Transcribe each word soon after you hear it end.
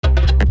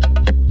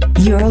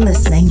You're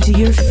listening to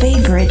your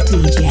favorite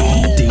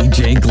DJ.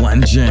 DJ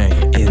Glen J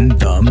in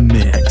the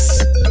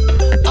mix.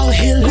 Oh,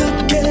 here,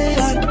 look at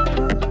it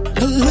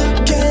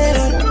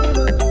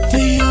for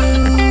you.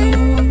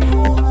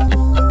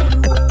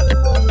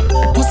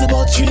 Was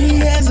about 3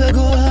 years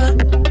ago.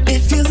 It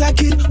feels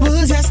like it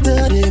was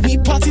yesterday. We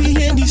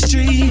party in the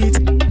streets.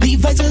 The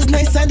vibes was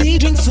nice and the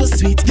drinks was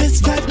sweet.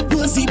 This vibe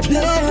was the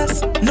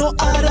place. No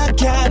other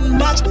can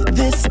match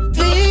this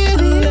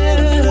feeling.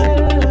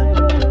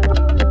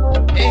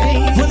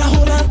 When I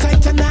hold on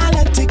tight and I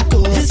let it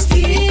go. This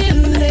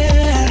feeling.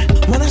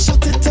 When I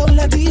shut it out,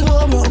 let the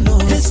whole world know.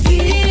 This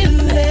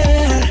feeling.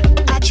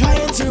 I try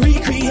to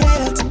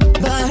recreate,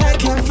 but I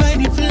can't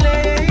find the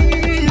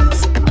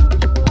place.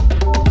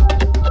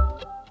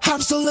 I'm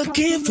still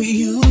looking for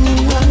you.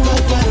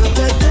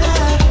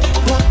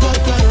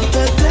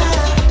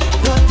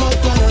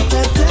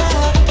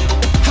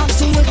 I'm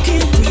still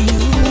looking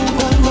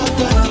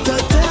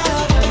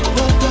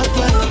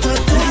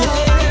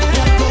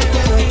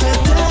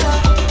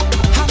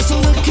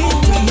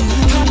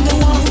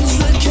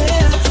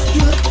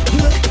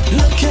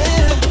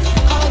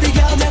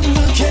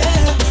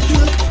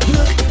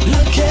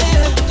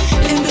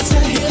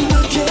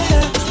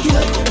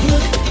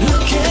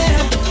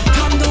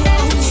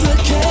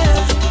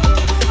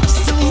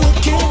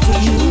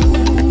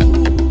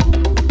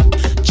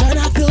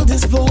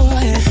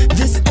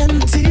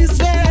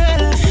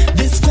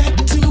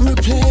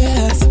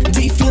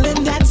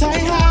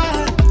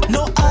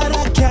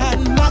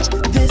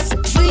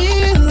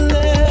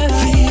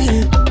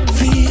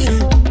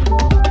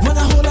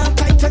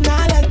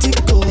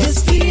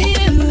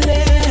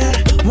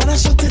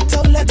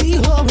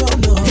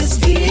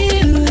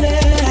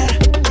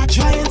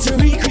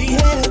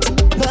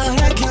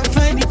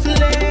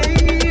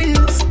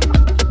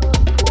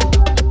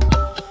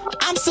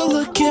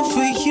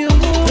for you.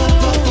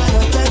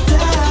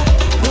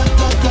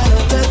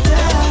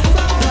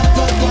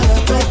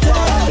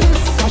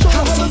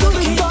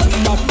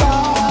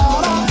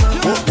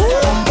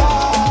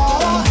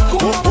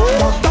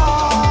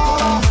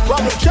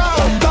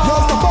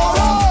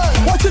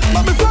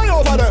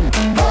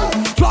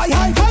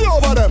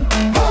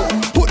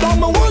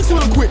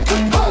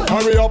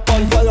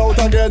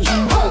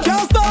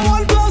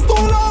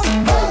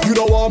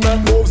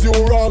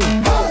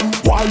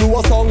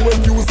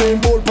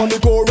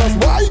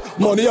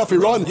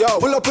 Run. Yo,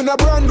 pull up in a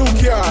brand new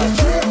car.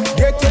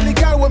 Get any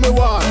car when me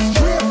want.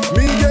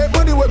 Me get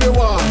money when me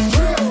want.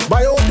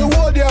 Buy out the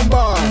whole damn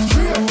bar.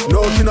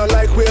 No, she not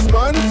like waste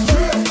man.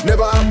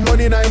 Never have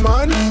money 9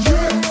 months.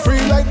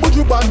 Free like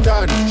Buju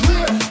Bantan.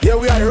 Yeah,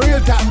 we are the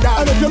real top dog.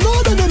 And if you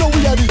know, then you know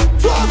we are the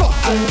flavor,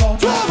 flavor,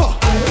 flavor,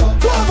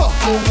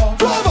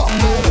 flavor,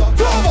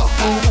 flavor,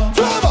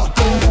 flavor.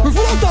 We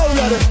full of style, we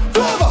are the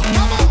flavor,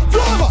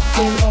 flavor,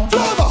 flavor,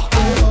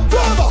 flavor,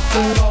 flavor.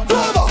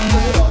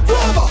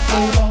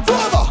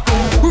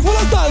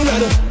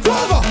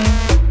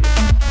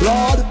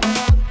 Lord,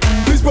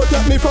 please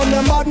protect me from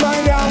them bad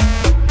mind, yeah.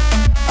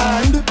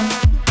 And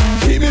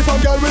keep me from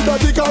girl with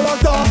dirty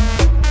character.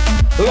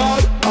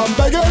 Lord, I'm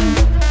begging,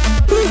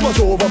 please watch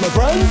over my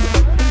friends.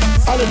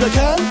 And if you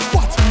can,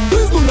 what?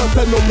 Please do not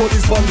send no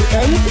police from the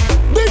end.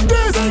 Dig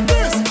this,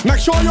 make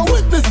sure you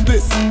witness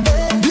this.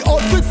 The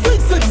outfit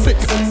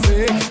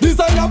 666.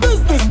 Designer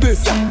business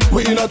this.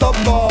 We in a top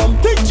form.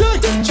 Thick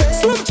chicks,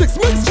 slim chicks,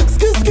 mixed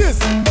chicks, kiss.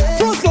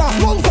 First class,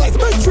 long flights,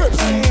 big trips.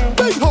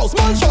 Big house,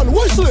 mansion,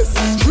 wish list.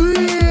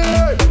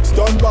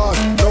 Stun boss,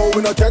 no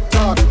we no tech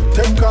talk.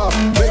 Take off,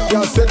 make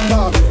your sit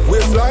talk.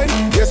 Waistline,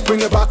 yes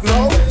bring it back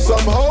now.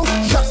 Somehow,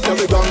 shots till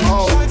we gone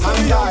home.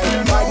 I'm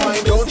tired, my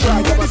mind don't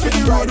try. Never fit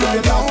the ride with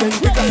your last thing.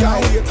 Pick a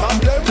guy, we a top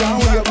them.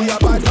 We a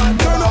bad man.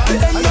 Turn up the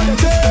end of the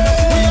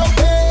day. We out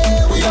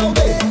there, we out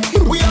there.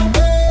 We out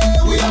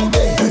there, we out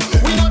there.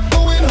 We not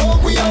going home,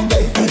 we out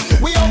there.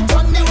 We out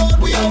on the road,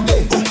 we out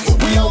there.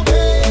 We out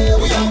there,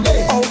 we out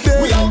there.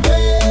 We out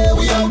there,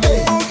 we out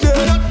there.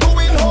 We not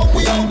going home,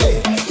 we out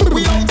there.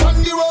 We out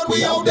on the road,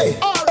 we out there.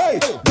 Hey,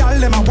 y'all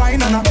them a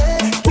wine and a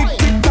tick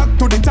tick tock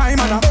to the time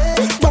and a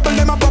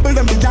bubble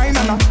them behind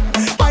and a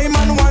I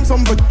man want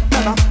some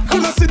vagina.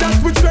 You know see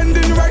that we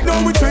trending right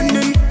now, we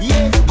trending.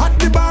 At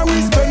the bar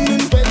we spend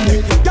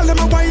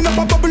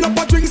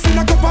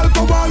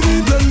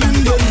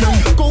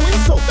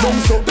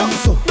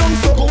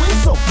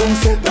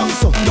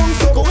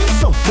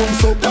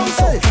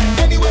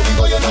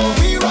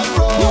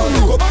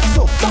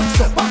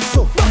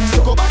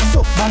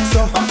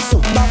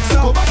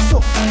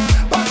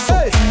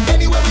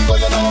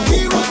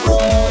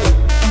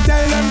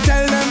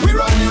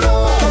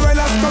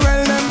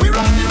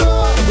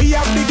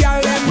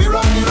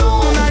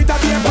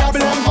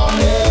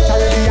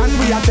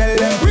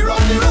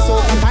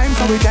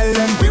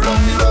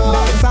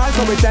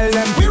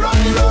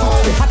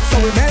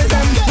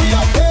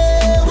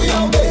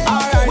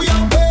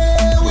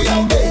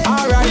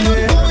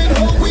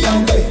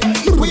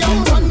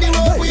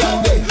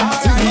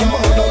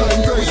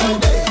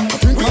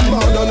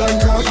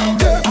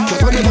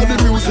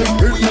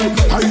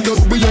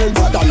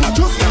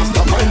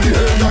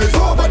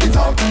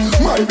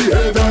My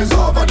behavior is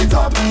over the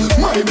top.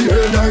 My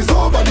behavior is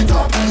over the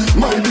top.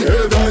 My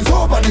behavior is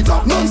over the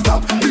top.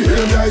 Non-stop.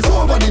 Behavior is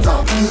over the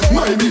top.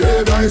 My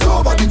behavior is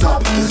over the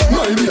top.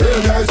 My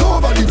behavior is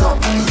over the top.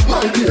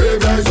 My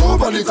behavior is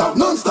over the top.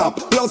 Non-stop.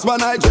 Plus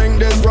when I drink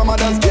this rum, I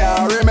just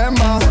can't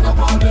remember.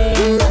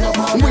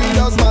 We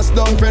just must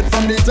don't fret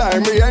from the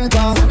time we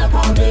enter.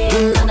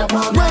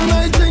 When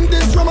I drink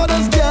this rum, I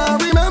just can't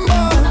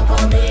remember.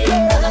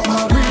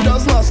 We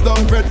just must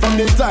don't fret from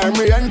the time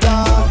we enter.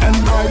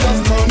 And I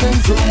just turn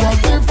into a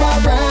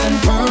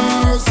different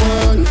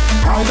person.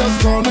 I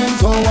just turn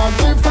into a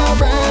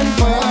different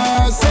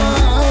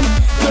person.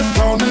 Just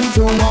turn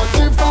into a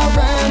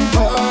different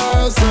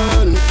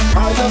person.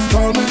 I just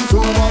turn into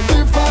a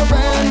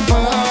different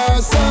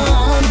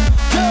person.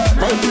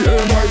 My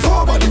behavior is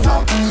over the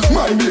top.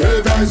 My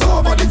behavior is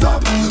over the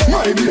top.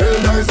 My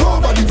behavior is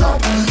over the top.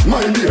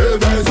 My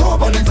behavior is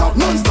over the top.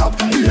 Non-stop.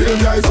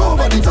 Behavior is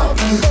over the top.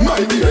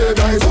 My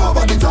behavior is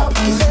over the top.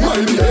 My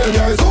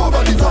behavior is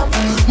over the top.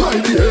 My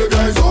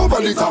behavior is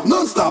over the top.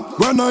 Non-stop.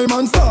 When I'm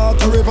on start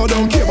to river,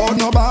 don't care about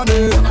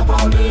nobody.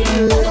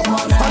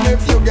 And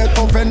if you get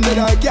offended,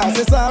 I can't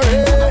say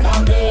sorry.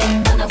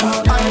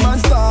 I'm on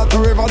start to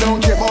river,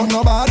 don't care about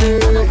nobody.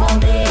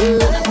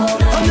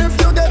 And if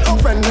you get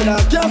offended,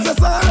 I can't say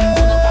sorry.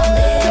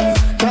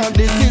 Cause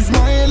this is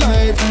my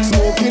life.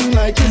 Smoking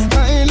like it's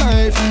my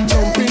life.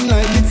 Jumping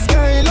like it's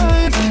sky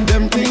life.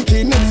 Them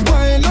thinking it's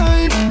my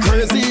life.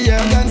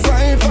 Crazier than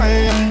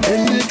sci-fi.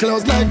 In the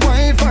clothes like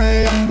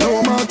Wi-Fi.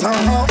 No matter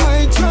how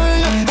I try,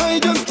 I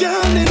just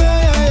can't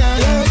deny.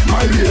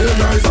 My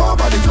behavior is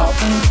over the top.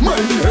 My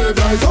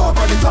behavior is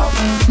over the top.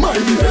 My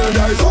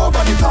behavior is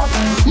over the top.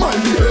 My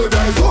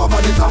behavior is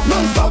over the top.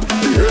 Non-stop.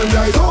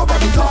 Behavior is over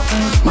the top.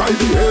 My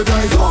behavior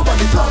is over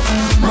the top.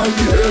 My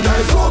behavior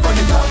is over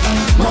the top.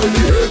 My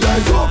behavior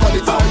is over the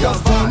top.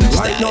 Just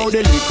right now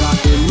the liquor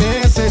in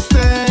my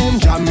system.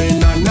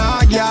 Jamming on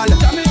a girl.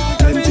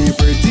 Plenty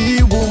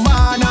pretty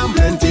woman and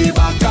plenty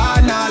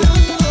bacchanal.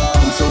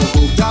 I'm so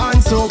hooked on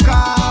soca,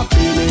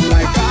 feeling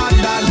like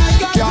candle.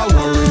 Can't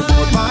worry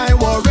about my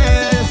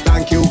worries.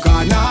 Thank you,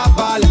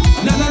 Carnival.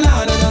 Na na na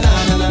na na na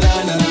na na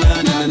na na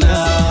na na.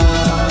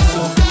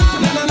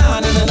 Na na na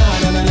na na na na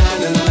na na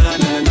na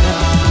na na.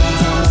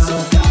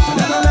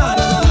 Na na na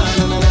na na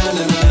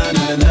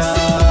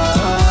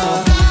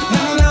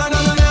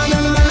na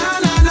na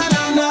na na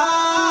na na.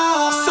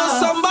 So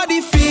somebody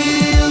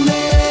feel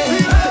me.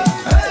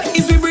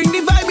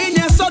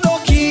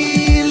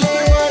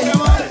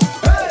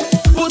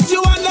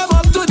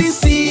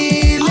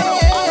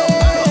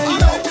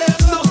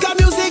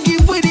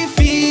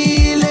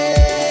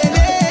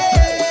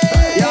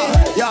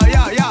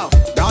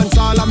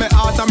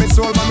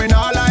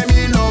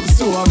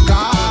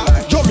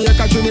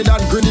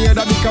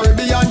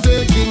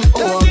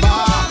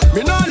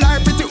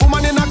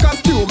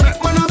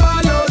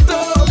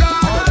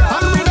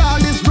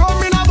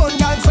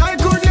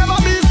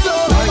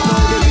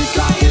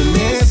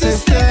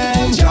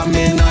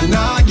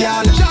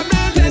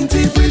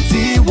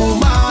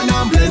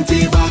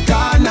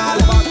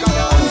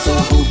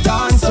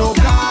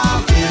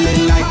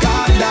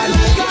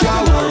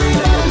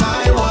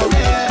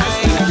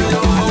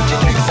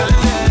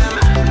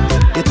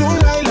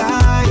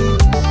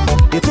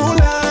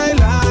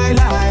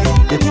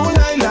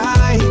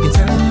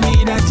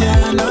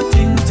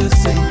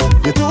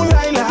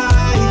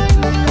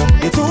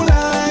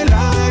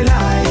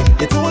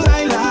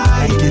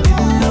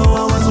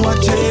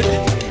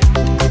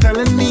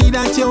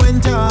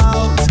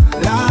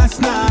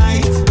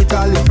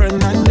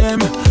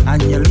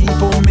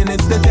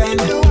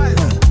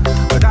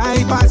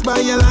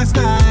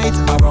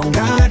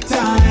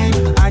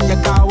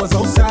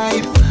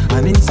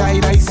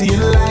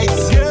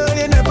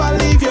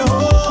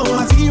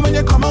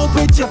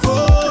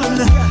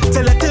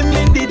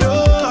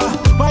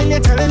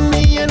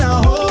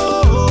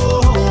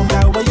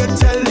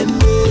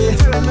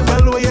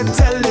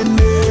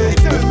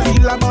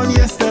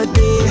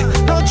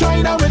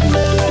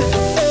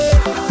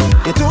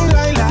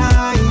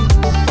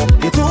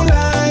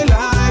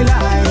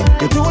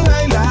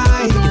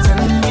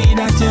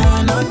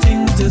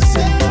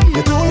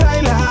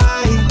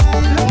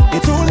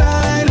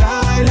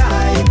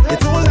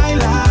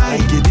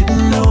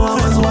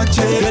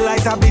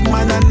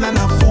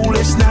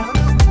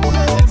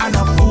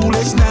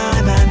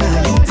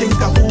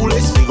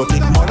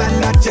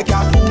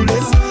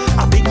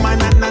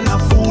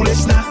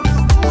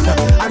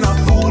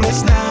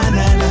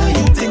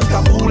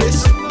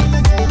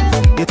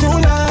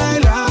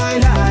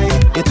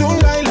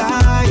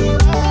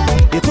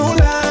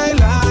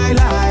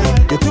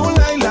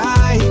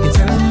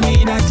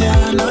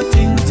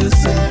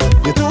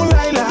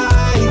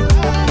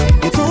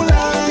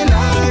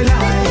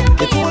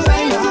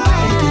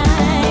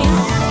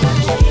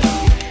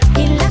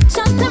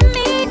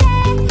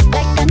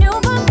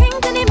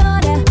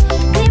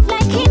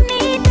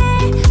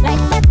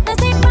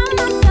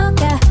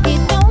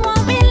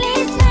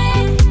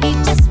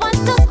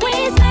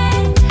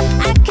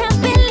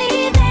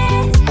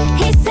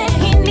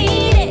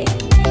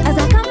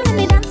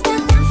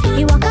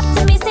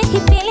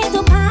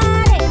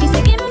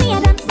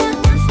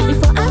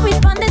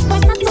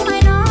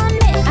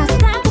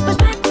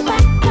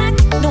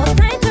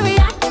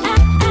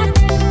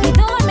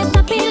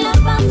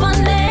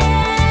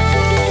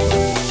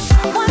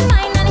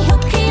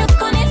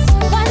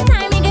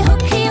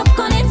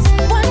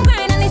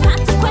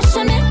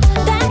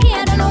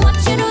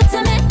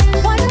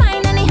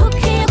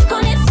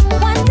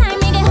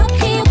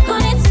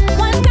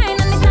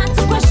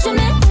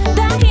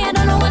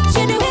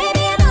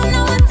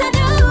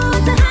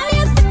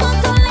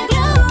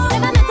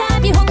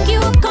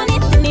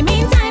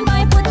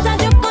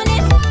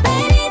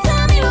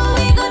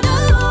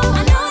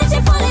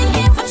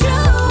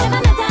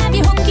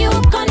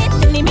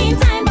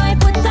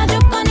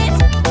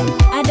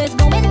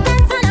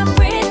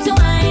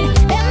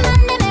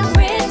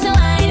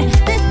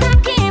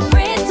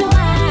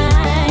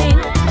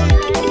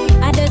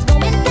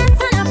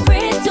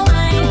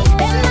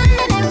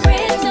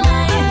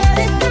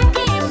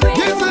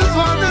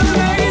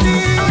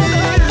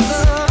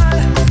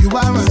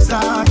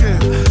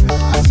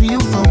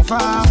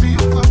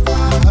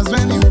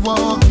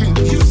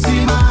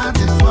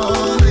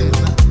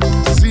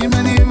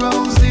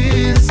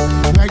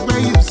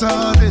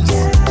 saw this,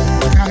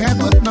 like I had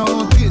but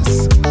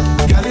notice.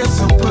 Girl, you're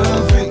so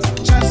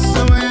perfect, just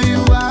the way you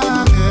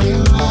are, girl,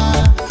 you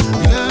are.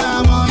 Girl,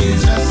 I want you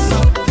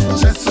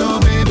just so,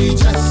 baby,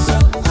 just so.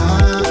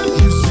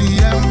 You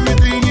see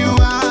everything you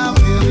are,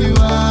 feel you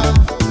are.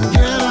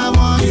 Girl, I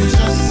want you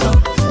just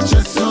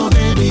so,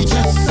 baby,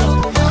 just so.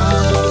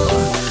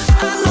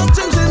 I'm not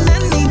changing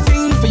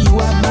anything for you.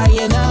 I'm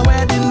buying a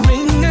wedding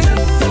ring.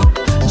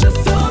 Just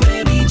so,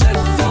 baby,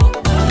 just so.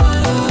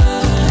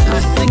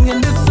 I'm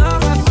singing this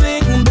song, I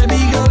sing, baby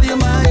girl, you're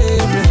my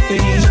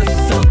everything.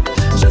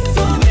 Just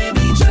so,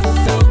 baby, just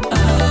so.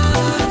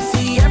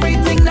 See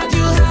everything that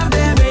you have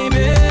there,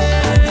 baby.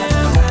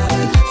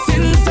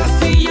 Since I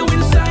see you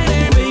inside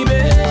there, baby.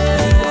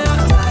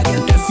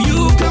 If you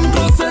come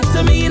closer to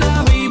me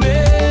now, baby.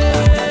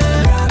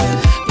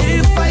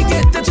 If I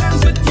get the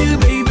chance with you,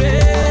 baby.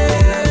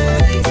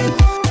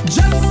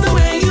 Just the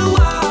way you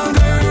are,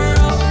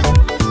 girl.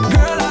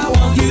 Girl, I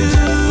want you.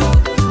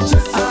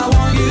 I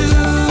want you.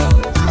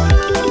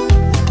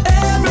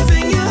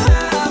 Everything you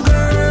have,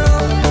 girl.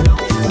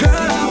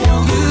 Girl, I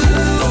want you.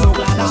 So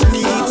glad I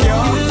meet you.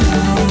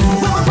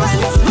 My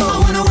friends, I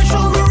wanna wish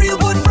all my real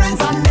good friends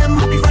and them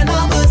happy friend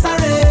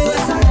anniversary.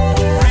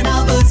 Friend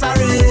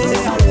anniversary.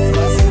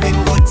 You've been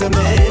good to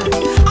me.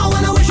 I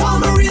wanna wish all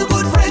my real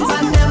good friends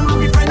and them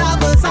happy friend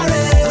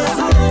anniversary.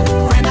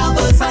 Friend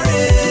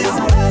anniversary.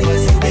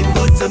 You've been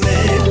good to me.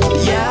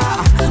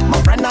 Yeah, my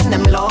friend and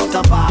them love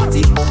to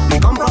party. We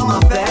come from a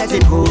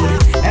vetting hood.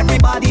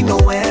 Everybody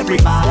know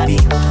everybody.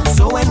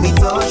 So when we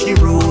touch the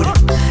road,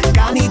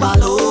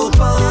 Carnival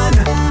open.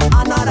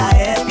 Another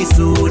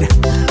episode.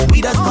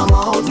 We just come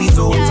out, we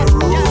zone to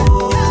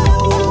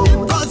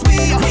road. Cause we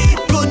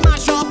good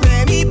mash up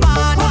any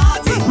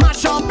party.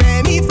 Mash up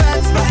any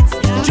fence.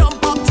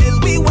 Jump up till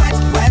we wet.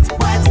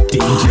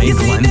 DJ You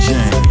see Glen this? J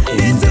in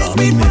This is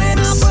me the friend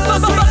mix.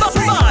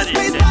 anniversary.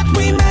 Space that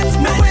we met.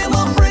 Now we're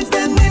my friends,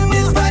 then in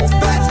this vet.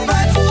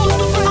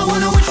 I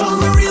wanna wish all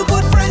my real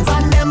good friends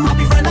and them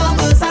happy friend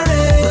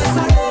anniversary.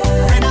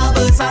 Friend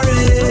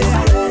anniversary.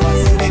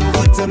 You've been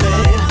good to me.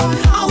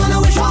 I wanna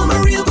wish all my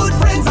real good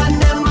friends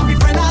and them happy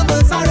friend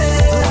anniversary.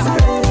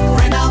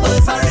 Friend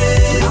anniversary.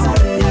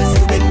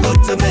 You've been good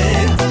to me.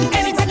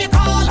 Anytime you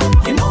call,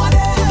 you know what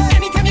it.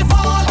 Anytime you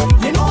fall,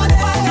 you know what it.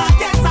 God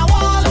gets a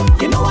wall,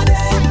 you know what it.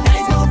 There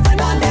is no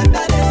friend on them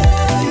that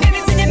day.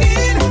 Anything you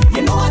need,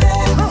 you know what it.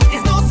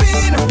 It's no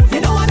sin, you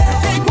know what it.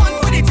 Take one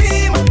for the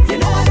team, you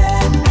know what it.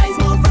 There is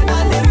no friend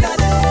on them that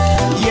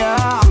day.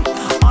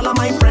 Yeah, all of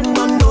my friends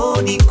don't know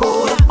the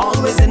code.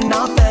 Always in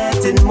a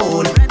betting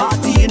mode.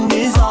 Partying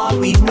is all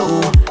we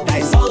know. That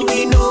is all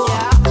we know.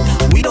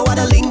 We don't want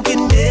a link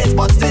in this,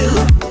 but still,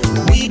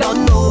 we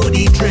don't know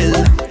the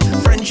drill.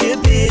 Friendship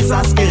is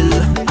a skill,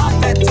 a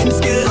betting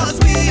skill. Cause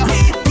we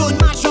good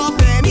mash up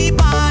any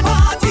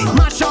party,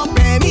 mash up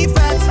any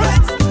fence.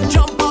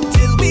 Jump up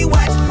till we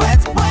wet.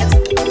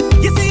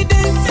 You see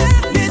this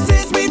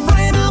is me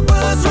friend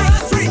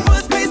anniversary.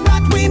 First place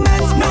that we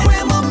met. Now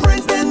we're my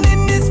friends, then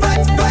in this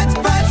vet.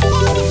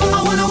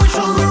 I wanna wish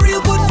all my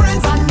real good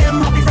friends and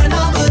them happy friend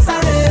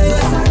anniversary.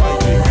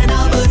 Friend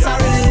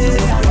anniversary.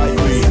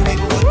 You've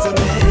been good to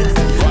me.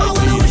 I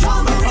wanna wish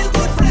all my real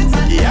good friends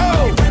and them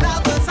happy friend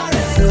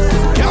anniversary.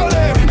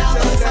 Friend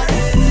anniversary.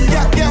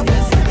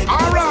 Yeah.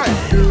 All right.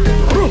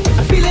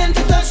 I'm feeling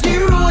to touch the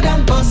road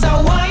and bust a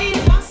wine.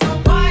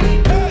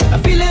 I'm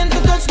feeling to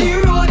touch the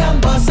road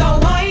and bust a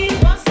wine.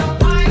 Bust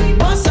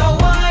a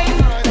wine.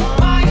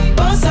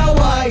 Bust a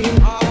wine.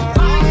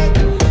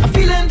 I'm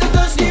feeling to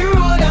touch the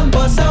road and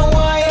bust a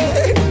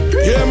wine.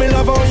 Yeah, me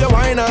love how you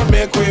whine and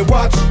make we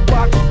watch.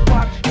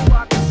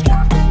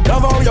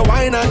 Love how you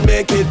whine and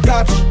make it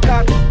catch.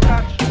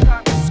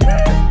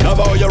 Love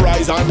how you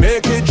rise and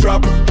make it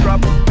drop.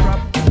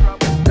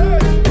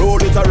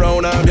 Roll it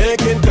around and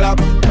make it clap.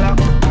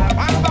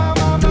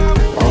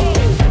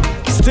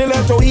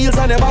 Stiletto heels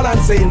and you're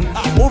balancing.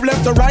 Move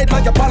left to right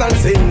like you're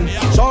balancing.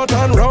 Short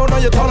and round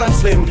and you're tall and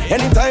slim.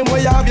 Anytime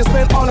where you have, you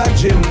spend all at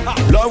gym.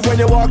 Love when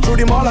you walk through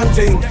the mall and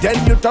ting. Then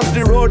you touch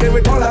the road, then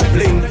we call that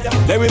bling.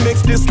 Then we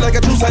mix this like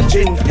a juice and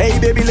gin. Hey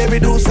baby, let me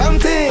do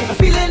something. I'm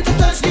feeling to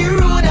touch the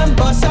road and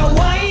bust a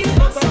wine.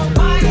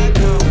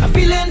 I'm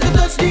feeling to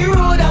touch the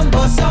road and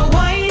bust a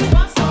wine.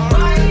 Bust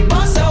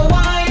a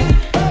wine.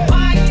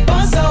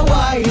 Bust a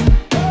wine.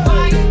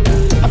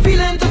 I'm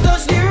feeling to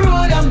touch the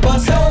road and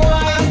bust a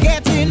wine. I'm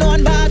getting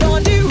on bad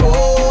on the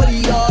road,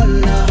 y'all.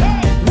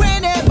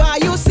 Whenever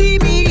you see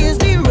me is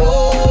the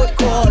road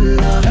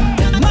caller.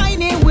 My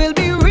name will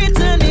be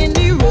written in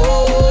the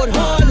road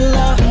hall.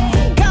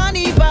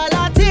 Carnival,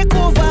 I take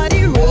over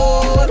the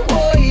road,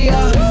 oh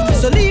yeah.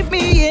 So leave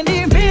me in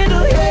the middle.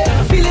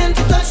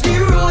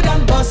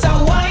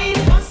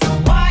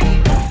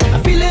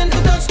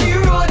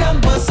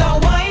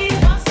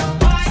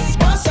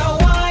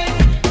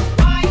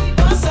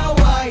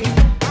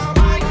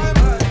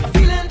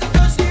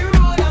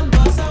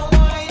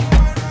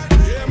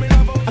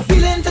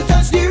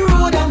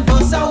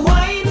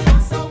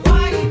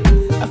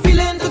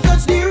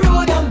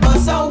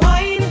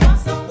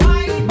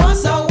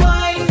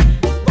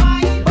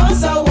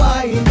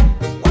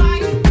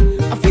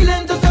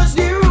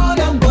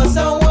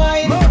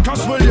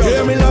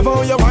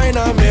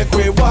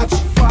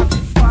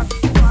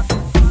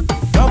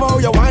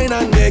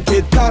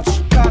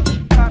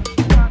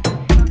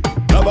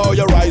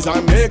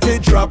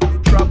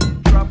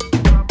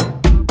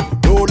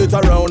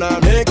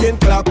 making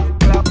clap.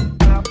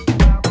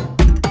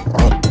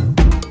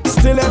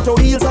 Stiletto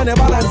heels and a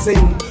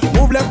balancing.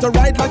 Move left to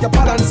right like you're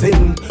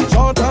balancing.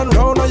 Short and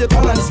round or you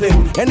tall and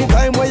slim.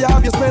 Anytime where you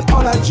have, you spend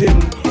all that gym.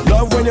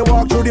 Love when you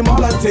walk through the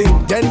mall and thing.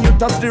 Then you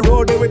touch the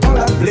road with all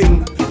that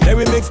bling. Then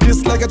we mix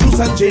this like a juice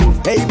and gin.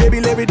 Hey baby,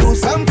 let me do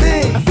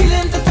something. I'm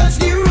feeling to touch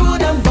the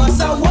road and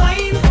bust a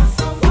wine.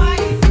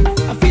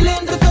 I'm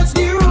feeling to touch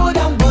the road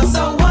and bust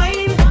a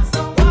wine.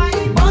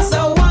 Bust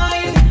a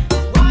wine.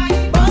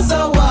 Bust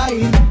a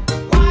wine.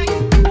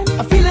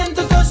 I'm feeling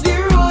to touch the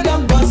road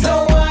and bust a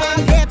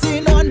wine.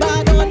 Getting on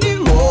bad on the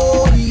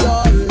road,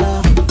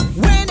 y'all.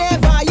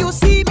 Whenever you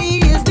see me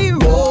is the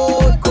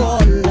road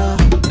caller.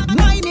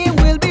 My name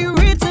will be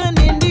written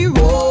in the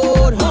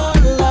road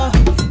hall.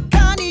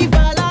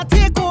 Carnival, I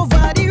take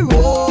over the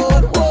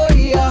road, oh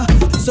yeah.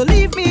 So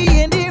leave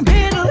me in the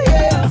middle,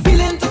 yeah. I'm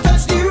feeling to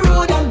touch the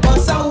road and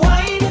bust a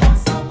wine.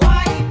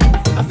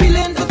 I'm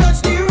feeling to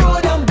touch the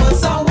road and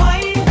bust a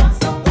wine.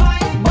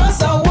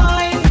 Bust a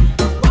wine.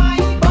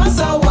 Bust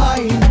a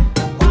wine.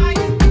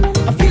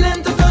 I'm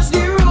feeling to touch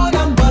the road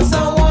and bust a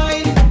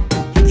wine.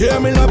 Hear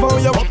me love how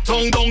you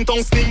Uptown,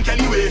 downtown, stink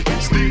anyway.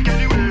 Stink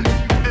anyway.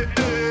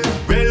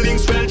 Well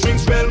links, well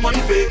drinks, well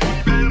money pay.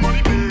 Well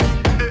money pay.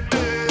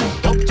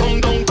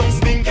 Uptown, downtown,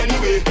 stink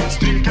anyway.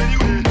 Stink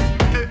anyway.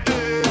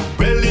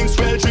 Well links,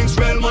 well drinks,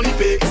 well money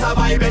pay. It's a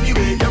vibe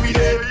anyway. Every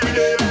day, every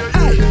day.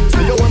 Hey,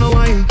 say you wanna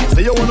wine,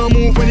 say you wanna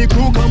move when the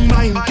crew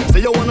combine.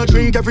 Say you wanna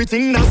drink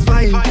everything, that's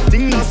fine.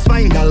 Thing that's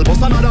fine, girl,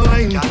 bust another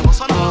wine.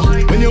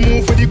 When you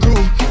move with the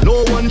crew,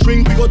 no one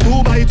drink, we go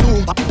 2 by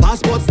 2.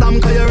 Passport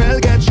stamp, cause your rail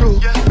get through.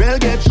 Rail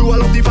get through, I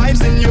love the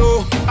vibes in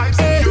you.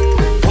 Hey,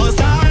 cause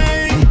I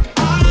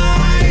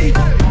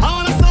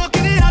wanna soak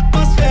in the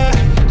atmosphere.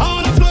 I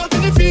wanna float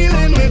in the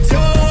feeling with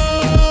you.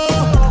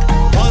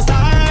 Cause I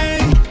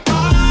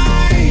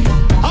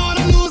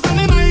wanna lose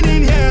my mind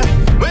in here.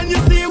 When you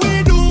see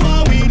we do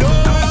what we do.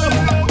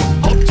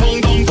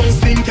 Uptown, downtown,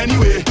 stink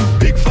anyway.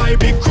 Big fight,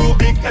 big crew,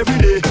 big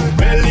everyday.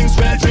 Well links,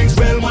 well drinks,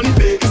 well money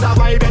pay. It's a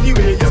vibe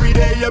anyway, every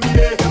day, every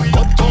day.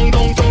 Uptown,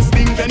 downtown,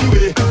 stink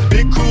anyway.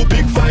 Big crew,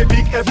 big fight,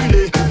 big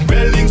everyday.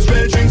 Well links,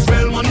 well drinks,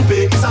 well money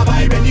pay. It's a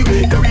vibe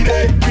anyway, every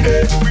day, every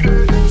day, every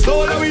day.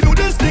 So now we do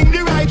this thing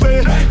the right way.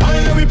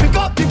 And then we pick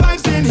up the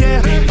vibes in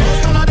here.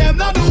 Cause none of them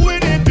not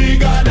doing it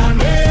bigger than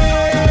we.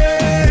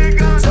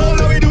 So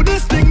now we do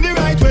this thing the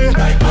right way.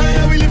 And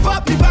then we lift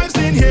up the vibes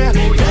in here.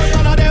 Cause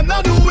none of them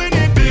not doing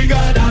it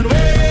bigger than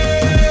we.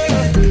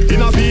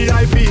 In a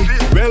VIP,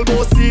 well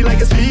bossy like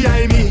it's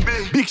VI me.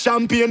 Big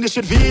champagne, this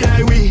shit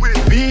VI we.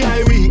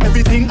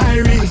 Everything I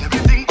read.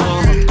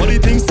 All the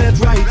things set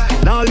right.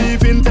 Now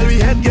leaving till we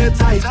head get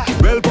tight.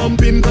 Well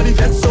pumping cause the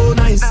fet's so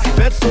nice.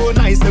 Fet's so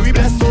nice, so we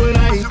bless all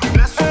night.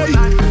 Hey,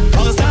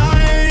 cause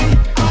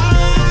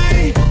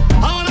I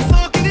wanna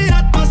soak in the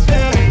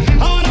atmosphere.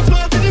 I wanna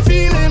float in the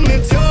feeling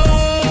with you.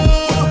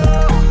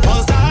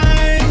 Cause I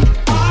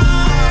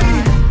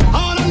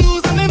wanna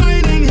lose my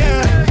mind in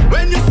here.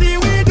 When you see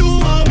we do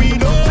what we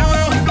do.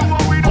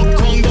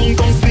 Uptown,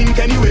 downtown, stink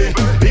anyway.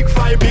 Big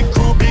fight, big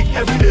crew, big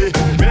everyday.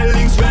 Well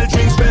links, well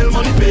drinks, well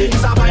money pay.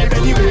 It's a vibe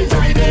anyway,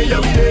 every day,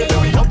 every day.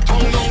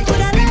 Uptown,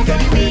 downtown, stink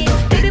anyway.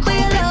 Big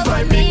crew, big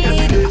fight, big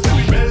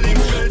everyday. Well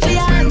links, well Put drinks,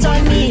 your well hands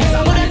on me,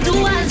 put them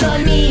 2 hands on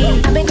me.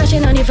 I've been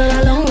crushing on you for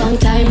a long, long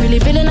time. Really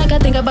feeling like I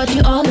think about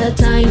you all the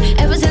time.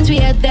 Ever since we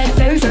had that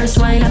very first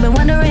wine, I've been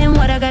wondering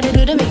what I gotta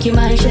do to make you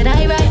mine. Should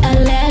I write a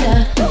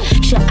letter?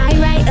 Should I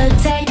write a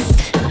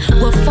text?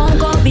 Will phone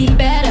call be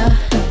better?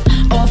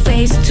 Or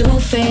face to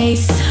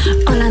face?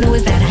 All I know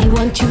is that I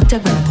want you to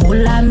grab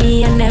hold of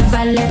me and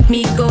never let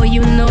me go.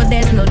 You know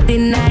there's no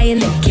denying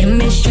the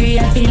chemistry.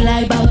 I feel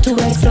like about to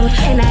explode,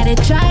 and I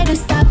did try to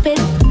stop it.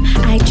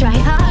 I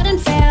tried hard and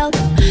failed.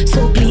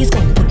 So please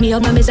come put me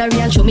out my misery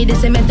and show me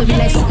this ain't meant to be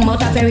like something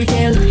out of fairy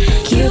tale.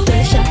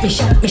 Cupid shot me,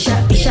 shot me,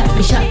 shot me, shot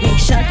me, shot me,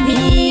 shot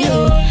me,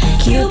 oh.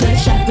 Cupid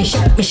shot me,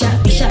 shot me,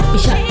 shot me, shot me,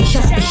 shot me,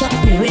 shot me,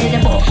 shot me with a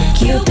bow.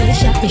 Cupid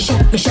shot me,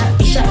 shot me, shot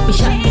me, shot me,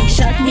 shot me,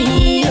 shot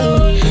me,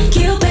 oh.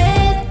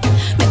 Cupid,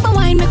 make my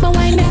wine, make my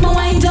wine, make my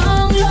wine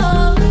down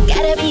low.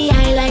 Gotta be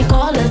high like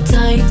all the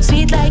time.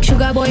 Sweet like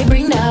sugar boy,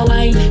 bring the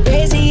wine.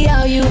 Crazy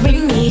how you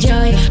bring me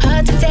joy.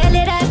 Hard to tell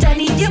it that I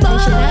need you, boy.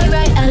 Should I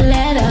write a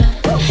letter?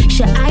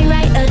 Should I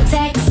write a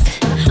text?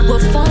 Will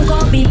phone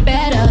call be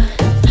better?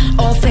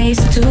 Or face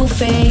to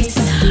face?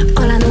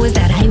 All I know is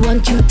that I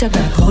want you to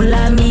grab hold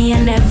of me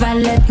and never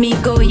let me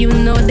go. You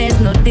know there's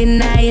no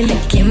denying the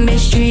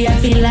chemistry. I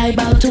feel like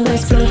about to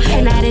explode,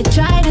 and I did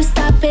try to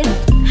stop it.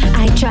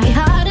 I try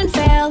hard and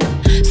failed.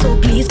 So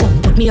please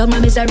come put me out my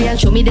misery and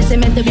show me this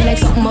ain't meant to be like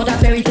something out of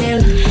fairy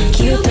tale.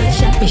 Cupid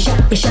shot me,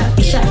 shot me, shot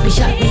me, shot me,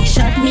 shot me,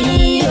 shot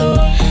me, oh.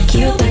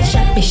 Cupid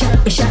shot me,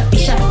 shot me, shot me,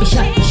 shot me,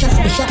 shot me,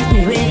 shot me, shot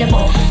me with a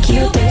bow.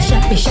 Cupid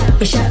shot me, shot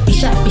me, shot me,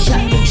 shot me,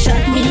 shot me,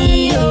 shot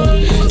me,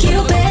 oh.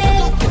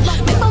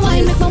 Cupid, make my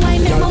wine, make my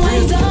wine, make my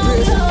wine down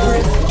low.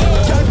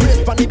 Girl,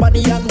 brace pon the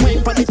body and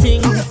wine pon the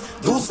thing.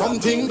 Do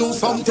something, do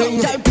something.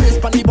 Girl, brace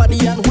pon the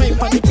body and wine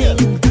pon the thing.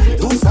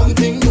 Do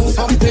something, do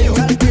something.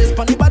 Girl, brace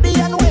pon the body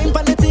and wine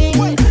pon the thing.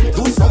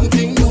 Do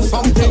something, do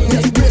something.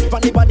 Just brace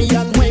pon the body.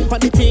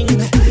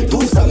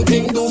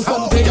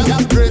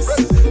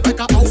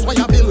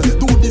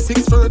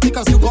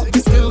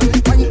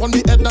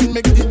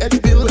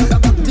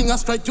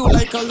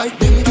 girl like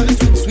them, girl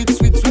sweet, sweet,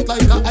 sweet, sweet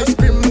like a ice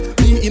cream.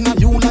 Me in a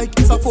you like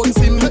it's a fun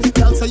sim.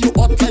 Girl say you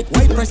hot like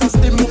white rice and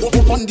steam.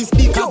 Up on the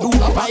speaker, do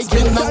a bike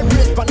spin. Girl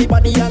brace pon the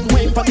body and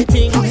wine pon the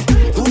thing.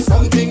 Do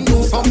something,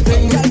 do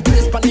something. Girl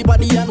brace pon the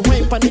body and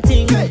wine pon the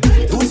thing.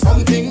 Do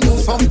something, do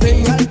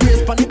something. Girl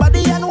brace pon the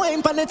body and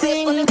wine pon the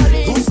thing.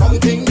 Do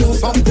something, do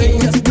something.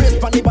 Just brace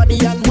pon the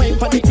body and wine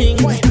pon the thing.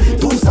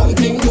 Do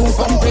something, do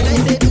something. I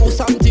say do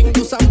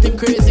something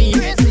crazy.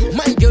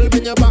 My girl,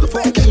 when you're back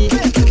for me,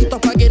 cock it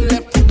up again,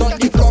 left foot on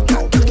the floor.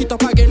 Cock it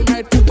up again,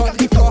 right foot on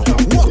the floor.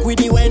 Walk with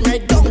the wine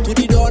right down to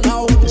the door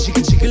now.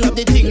 Jiggle up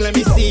the thing, let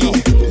me see.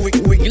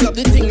 Wiggle up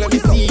the thing, let me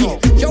see.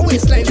 Your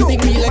waistline sting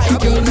me like a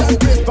girl. Just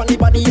brace pon the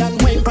body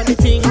and wine pon the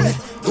thing.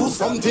 Do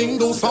something,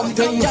 do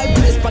something. Girl,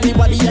 brace pon the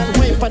body and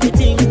wine pon the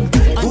thing.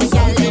 Do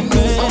something,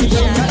 do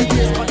something. Girl,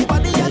 brace pon the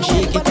body and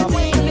shake it up.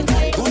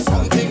 Do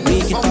something, do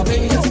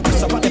something. Just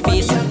press up on the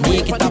face and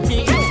make it up.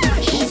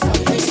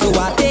 So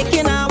I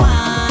taking a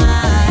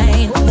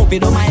wine. I hope you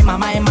don't mind my.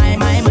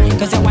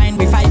 Cause your wine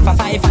be 5 for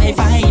 5, 5,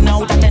 5.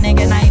 Now that then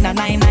again 9 and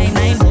 9, 9,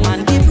 9.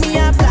 Woman, give me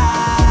a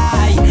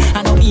fly.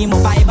 I know be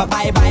more bye.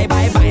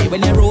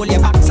 When you roll your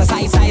back, so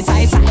side.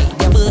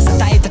 Your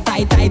versatile,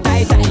 tight. I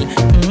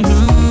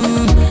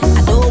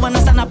don't wanna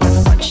stand up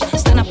and watch.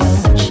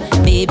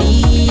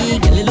 Baby,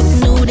 girl, you look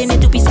nude in a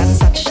two-piece and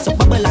such. So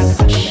bubble and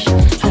hush.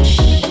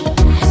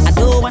 I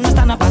don't wanna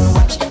stand up and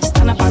watch.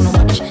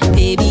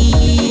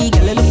 Baby,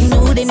 girl, you look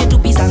nude in a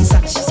two-piece and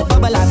such. So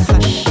bubble and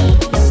hush.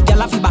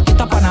 Girl, I feel back it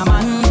up on a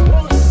man.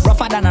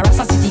 Rougher than a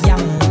Rasta City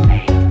gang.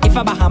 If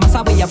a Bahamas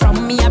are where you're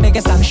from, me I beg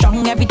you stand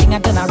strong. Everything I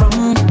turn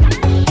around.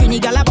 Trini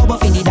girl a bubble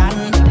for the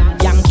dan.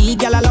 Yankee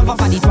girl a love her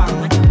for the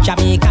twang.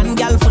 Jamaican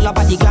girl full up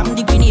of the glam.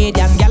 The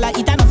Grenadian girl a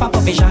eat enough of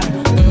profession.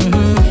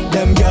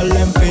 Them girl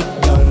them fit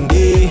down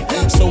day.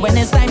 So when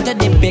it's time to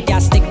dip your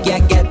gas stick, you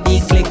get the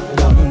click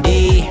down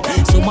day.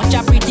 So much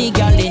a pretty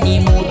girl in the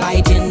mood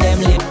biting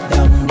them lip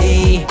down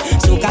day.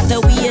 So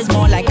Cutaway is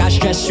more like a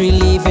stress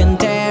relieving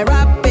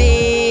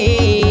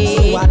therapy.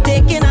 So I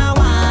taking a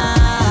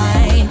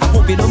wine. I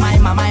hope you don't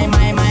mind my.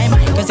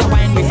 Cause your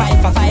wine be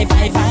 5 for 5,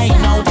 5, 5.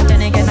 Now that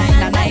then again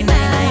 9 and 9, 9,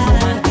 9.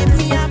 Woman, give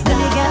me a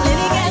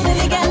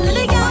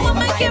lily girl, what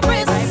make you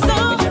brace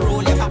so?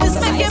 This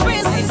make you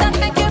brace, that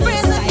make you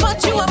brace.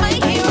 But you are my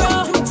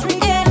hero.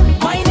 Yeah,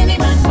 wine any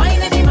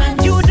man.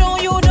 You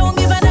don't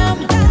give a damn.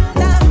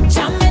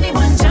 Jam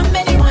anyone.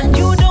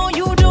 You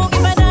don't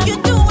give a damn. You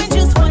doing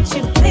just what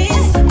you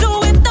please. Do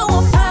it no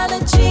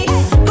apology.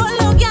 Go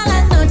low, girl,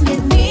 and on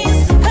your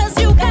knees. Cause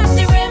you got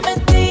the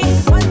remedy.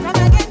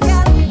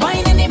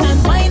 Wine any man.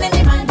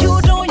 You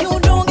don't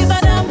give a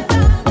damn.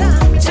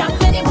 Jam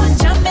anyone.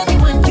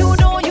 You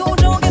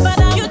don't give a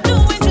damn. You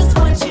doing just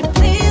what you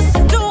please.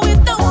 Do it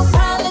no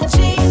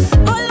apology.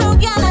 Go low,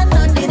 girl, and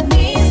on your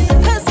knees.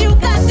 Cause you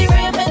got the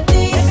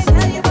remedy.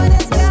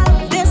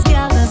 This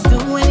girl does do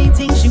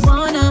anything she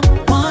wanna.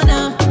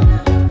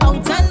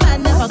 Out and bad,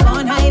 never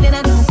gone hide in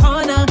a no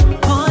corner.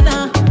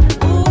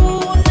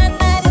 Ooh,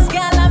 nah, this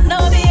girl have no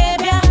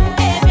behavior.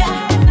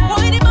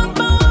 Boy, the bump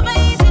over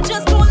if you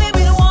just cool it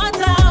with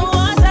water.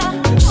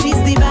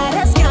 She's the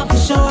baddest girl for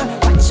sure.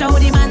 Watch out,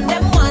 the man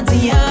them want to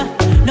hear.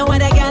 No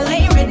other girl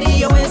ain't ready.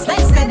 Your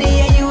waistline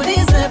steady, and you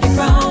deserve the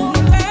crown.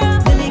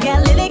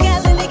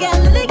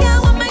 Lily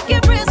girl, what make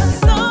you brazen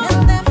so?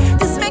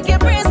 This make you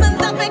brazen,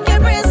 that make you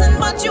brazen,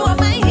 but you are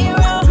my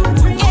hero.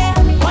 Yeah,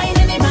 wine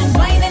any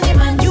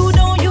man. You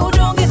don't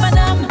give a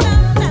damn.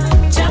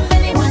 Jam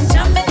anyone.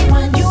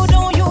 You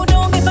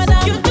don't give a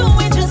damn. You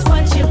doing just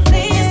what you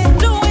please.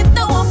 Do it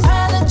no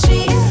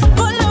apology.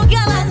 Go low,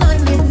 girl, and on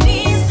your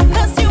knees.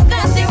 Cause you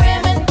got the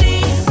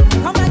remedy.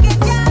 Come again,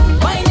 girl.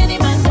 Wine any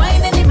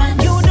man.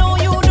 You don't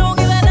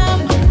give a damn.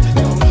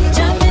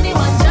 Jam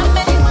anyone.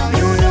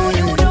 You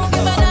don't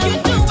give a damn. You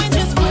doing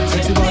just what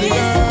you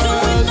please. Do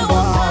it no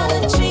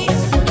apology.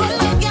 Go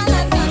low, girl,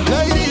 and on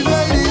your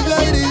knees.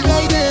 Ladies,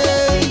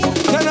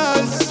 can I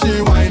see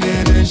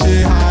whining and she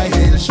high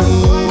heel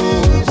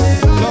shoes?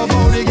 Love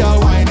how the girl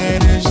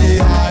whining and she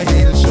high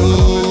heel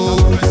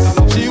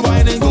shoes. She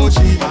whining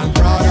Gucci and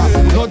Prada.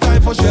 No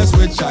time for stress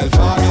with child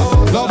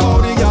father. Love how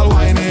the girl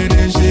whining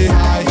and she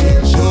high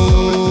heel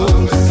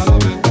shoes.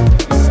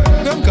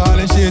 Them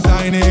calling she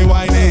tiny,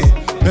 whiny.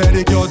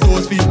 Pedicure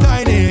toes feel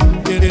tiny.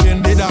 In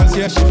the dance,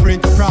 yeah, she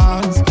freak the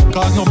France.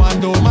 Cause no man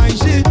don't mind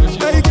she.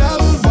 Hey girl,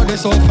 but they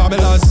so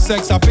fabulous.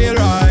 Sex appeal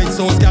right,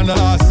 so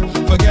scandalous.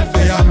 Forget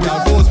for young girl,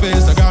 post for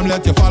Instagram,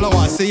 let you follow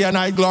us. See your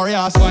night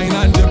glorious. Wine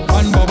and dip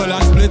and bubble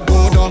and split.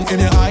 Go down in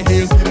your high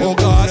heels. Oh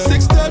God,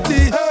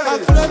 6:30,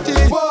 act flirty.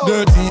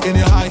 Dirty in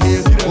your high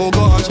heels. Oh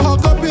gosh,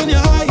 hug up in your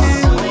high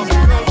heels.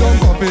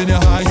 Jump up in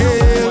your high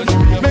heels.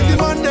 Make the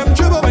man them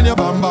dribble when you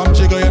bam bam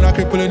jiggle. You're not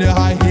cripple in your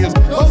high heels.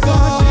 Oh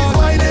God,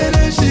 whining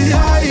and she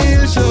high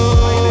heel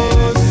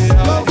shoes.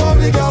 Love how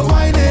the girl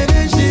whining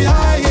and she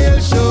high heel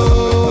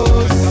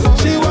shoes.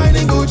 She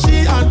whining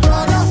Gucci and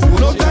Prada.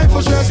 No time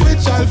for stress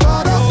with child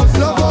father.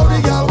 Love how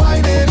the girl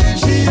whining and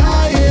she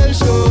high heel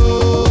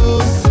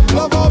shoes.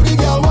 Love how the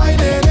girl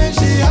whining and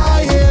she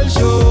high heel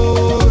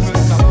shoes.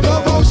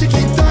 Love how she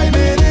keep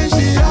timing and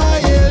she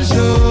high heel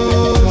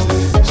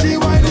shoes.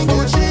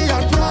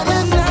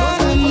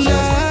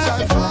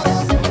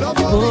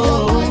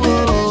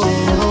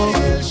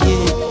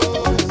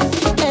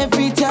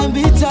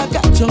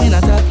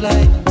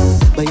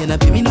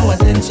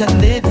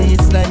 attention lately.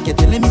 It's like you're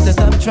telling me to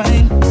stop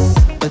trying,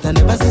 but I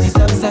never see the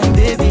stop sign,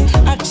 baby.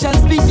 Actions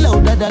speak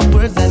louder than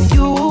words, and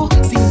you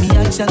see me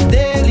actions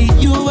daily.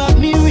 You have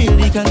me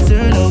really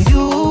concerned. Oh,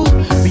 you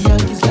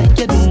react is like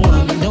you don't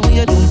want me. No,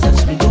 you don't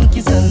touch me, don't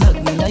kiss and hug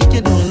me like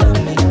you don't love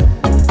me.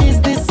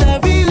 Is this a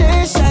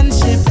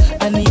relationship?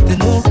 I need to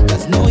know,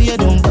 cause no, you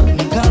don't bug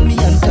me. Call me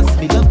and cuss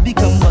me, love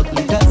become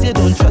ugly, cause you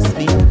don't trust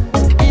me.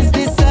 Is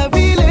this a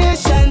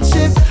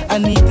relationship? I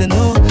need to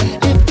know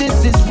if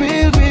this is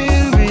real,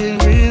 real, real,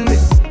 real,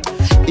 real.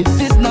 If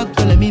it's not,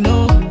 well, let me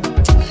know.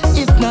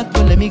 If not,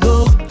 well, let me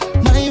go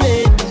my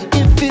way.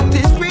 If it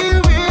is real,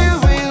 real,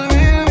 real,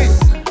 real, real.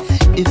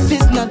 If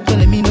it's not, well,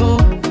 let me know.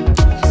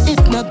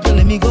 If not, well,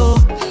 let me go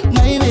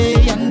my way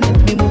and let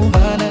me move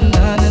on and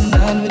on and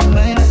on with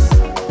my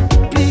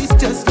life. Please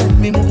just let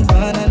me move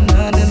on and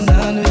on and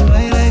on with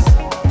my life.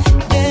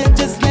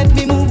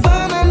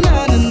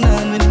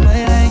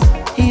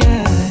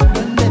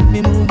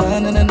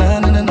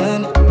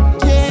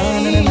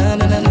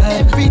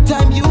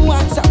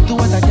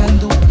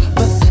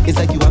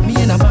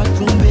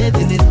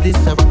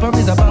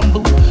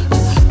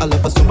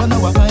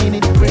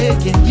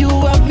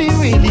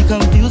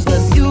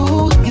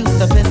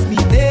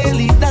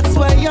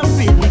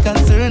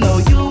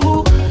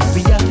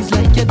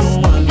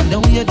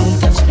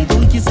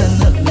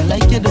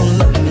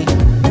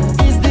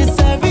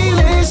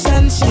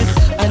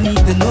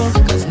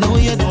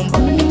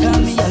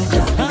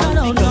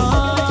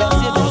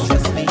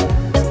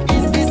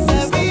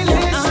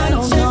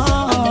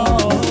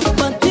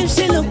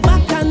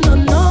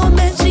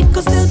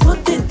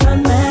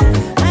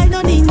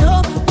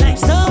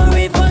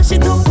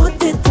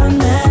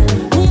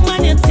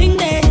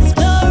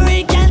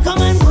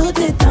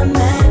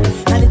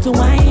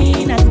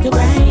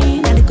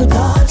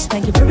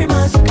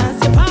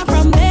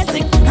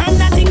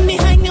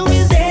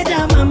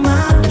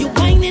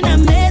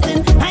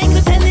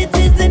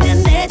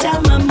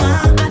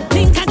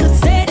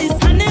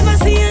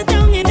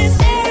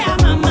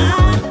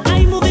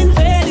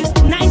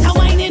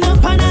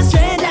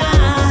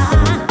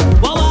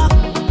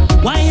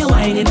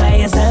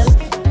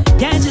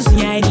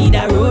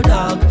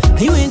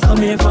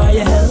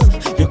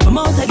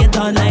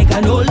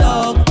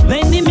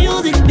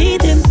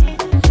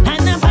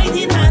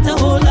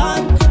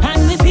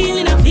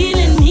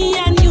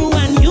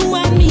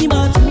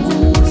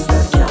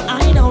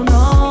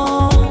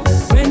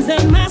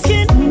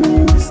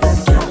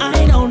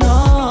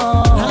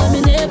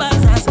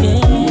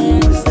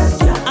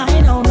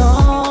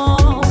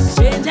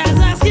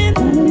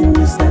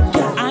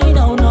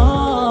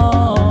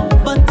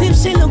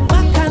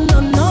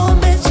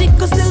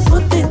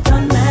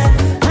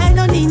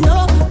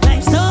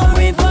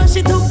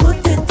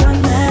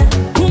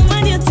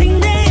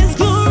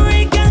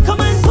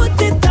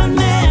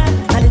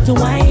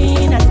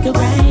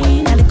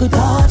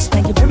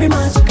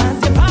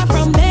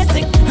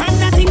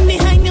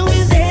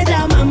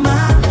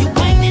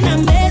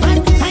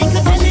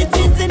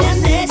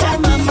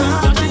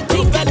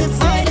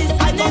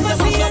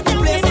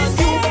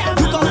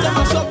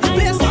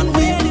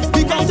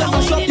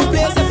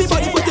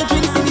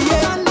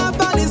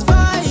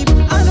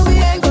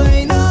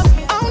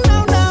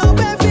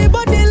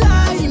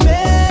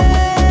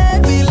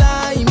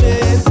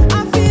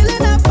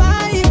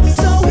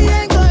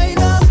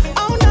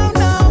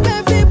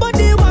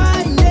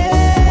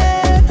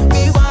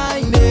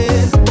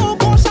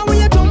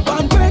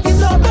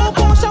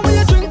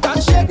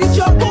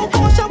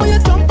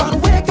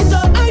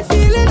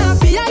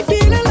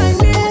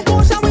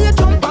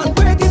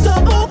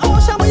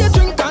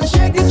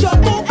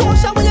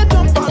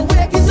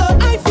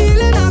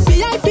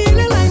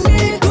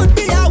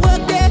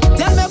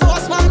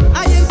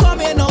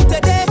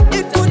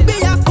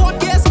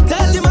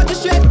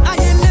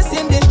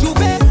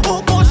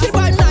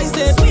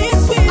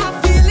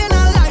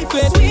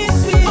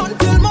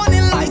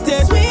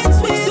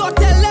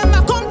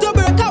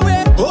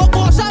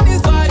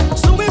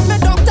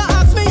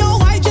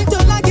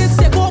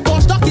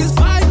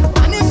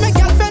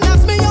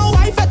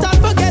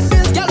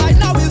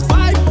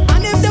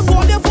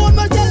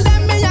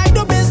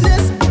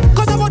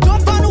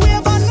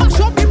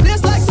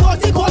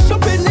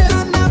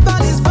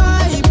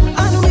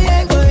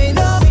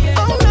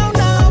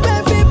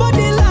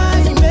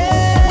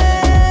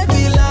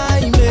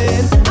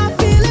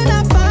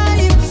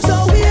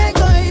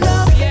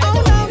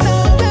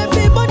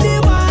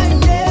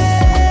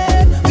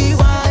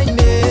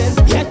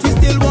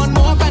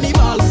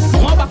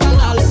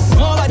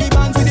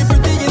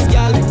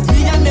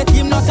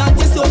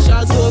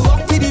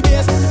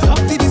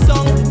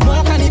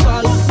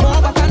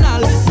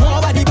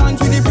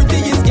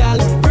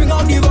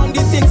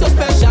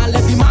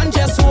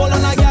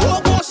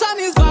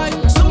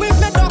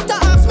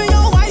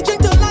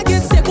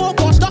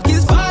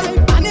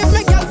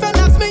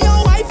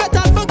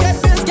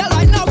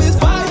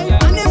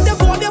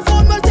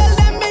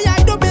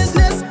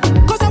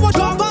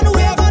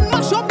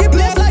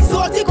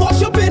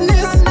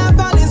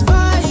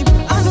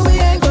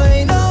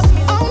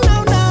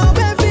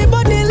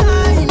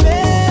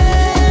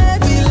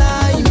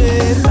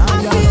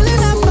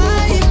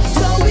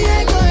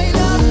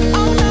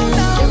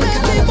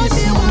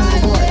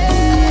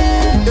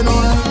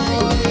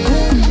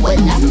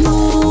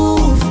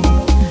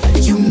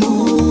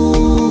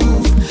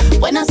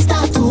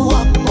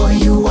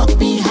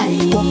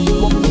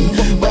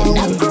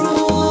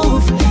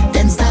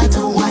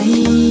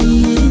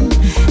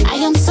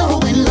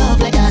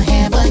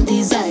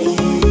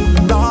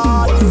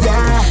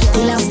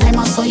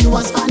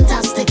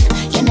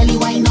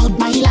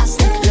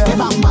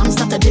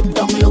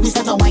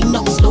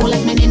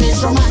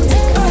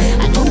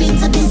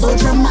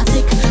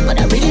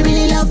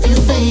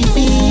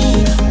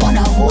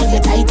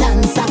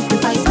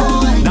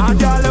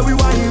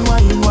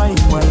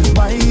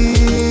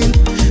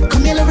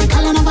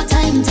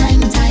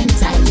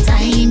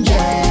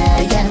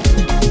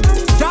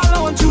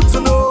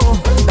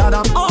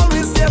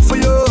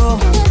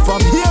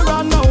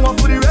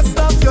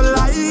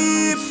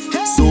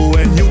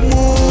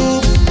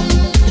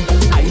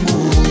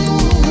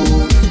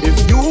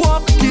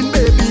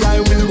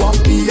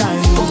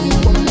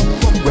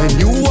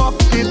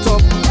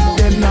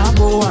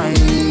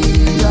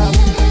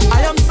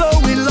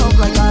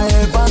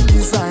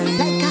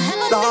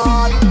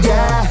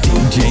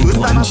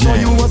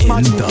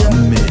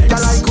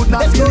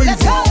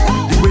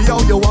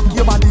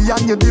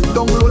 and you dip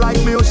down low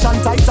like me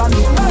ocean Titan.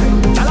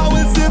 Girl, I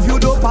will save you,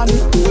 don't panic.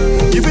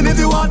 Even if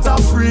you want a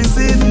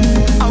freezing,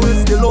 I will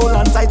still hold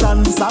on tight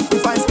and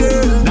sacrifice,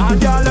 girl. Now,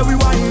 girl, let me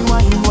wine,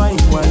 wine, wine,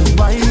 wine,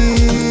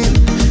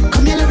 wine.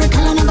 Come here,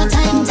 lyrical, another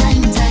time,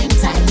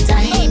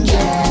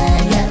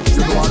 yeah, yeah.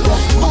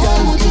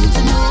 I want you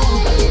to know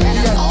that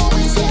I'm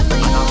always here for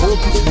you. And I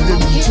hope you feel the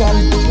mutual.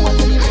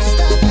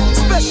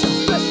 Special,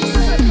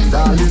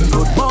 darling,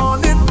 good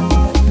morning.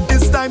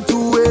 It's time to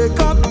wake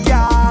up,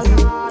 girl.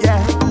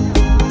 Yeah,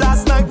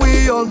 last night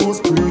we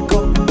almost break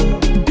up.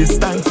 It's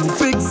time to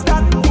fix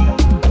that.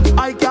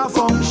 I can't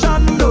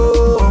function,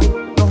 no.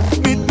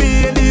 Meet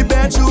me in the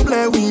bedroom,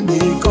 let we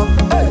make up.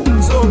 Hey.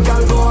 So,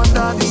 girl, go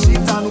under the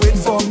sheet and wait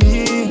for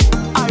me.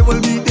 I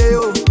will be there,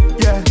 oh.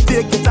 Yeah,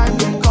 take your time,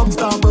 get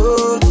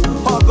comfortable.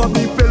 Hug up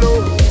the pillow.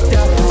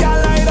 Yeah,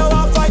 girl, I don't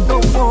want to fight no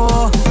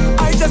more.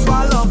 I just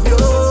want to love you.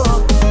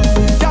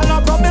 Girl,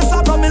 I promise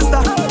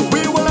that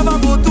we will never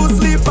go to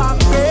sleep and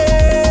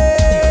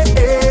pray.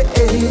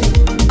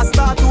 I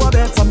start to a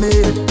better me.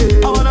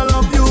 I wanna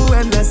love you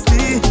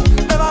endlessly.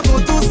 Never go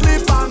to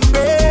sleep and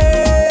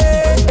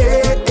pray.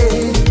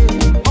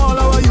 All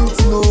I want you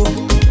to know,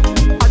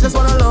 I just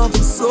wanna love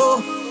you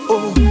so.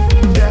 Oh,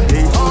 yeah,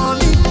 hey,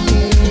 honey,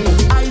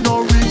 I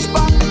know reach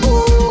back.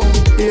 Oh,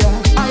 yeah,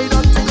 I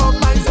don't take off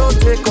mine, so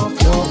take off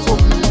your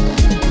phone.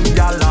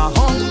 Y'all are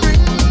hungry,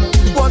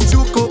 what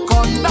you cook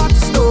on that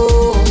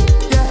stove.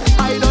 Yeah,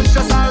 I don't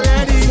stress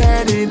already,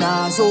 heading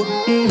our zone.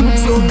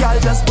 So, girl,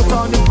 just put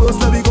on your clothes,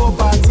 let me go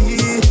party.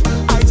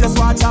 I just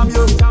want to jam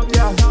you.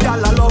 Yeah,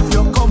 girl, I love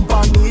your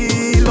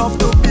company, love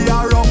to be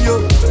around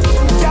you.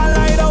 Girl,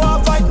 I don't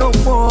want to fight no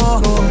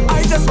more.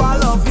 I just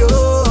want to love you.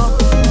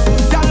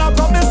 Girl, I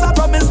promise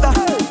that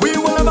we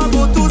will never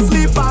go to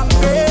sleep and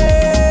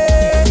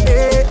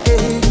pray.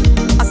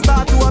 I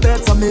start to a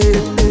better me.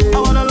 I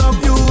wanna love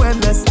you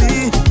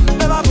endlessly.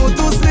 Never go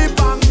to sleep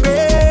and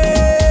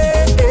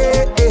pray.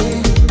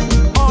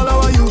 All I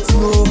want you to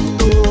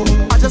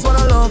know, I just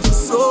wanna love you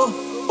so.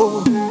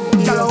 Oh,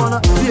 girl, I wanna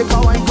take a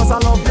wine 'cause I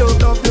love you,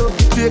 love you.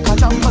 Take a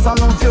jam 'cause I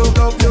love you,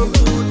 love you.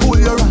 Pull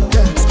your hand,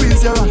 yeah,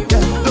 squeeze your hand,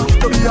 yeah. Love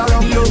to be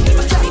around you.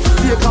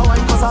 Take a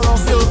wine 'cause I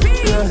love you,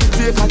 yeah.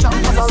 Take a jam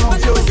 'cause I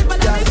love you,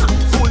 yeah.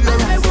 Pull your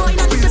hand,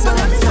 squeeze your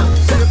hand, yeah.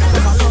 Take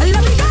 'cause I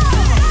love you.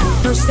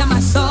 First time I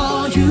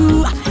saw you,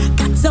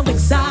 got so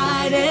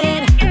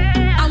excited.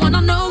 I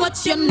wanna know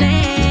what's your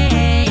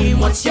name,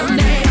 what's your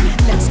name?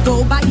 Let's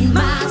go buy a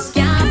mask,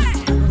 yeah.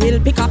 We'll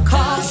pick a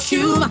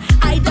costume.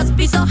 I just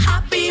be so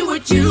happy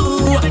with you.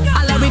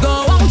 I'll let me go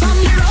out on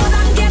the road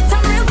and get a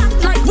real back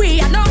like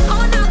we are no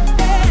on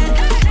nothing.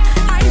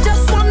 I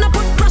just wanna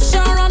put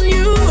pressure on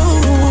you.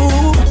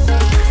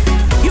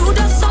 You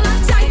just hold on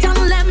tight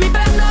and let me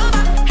bend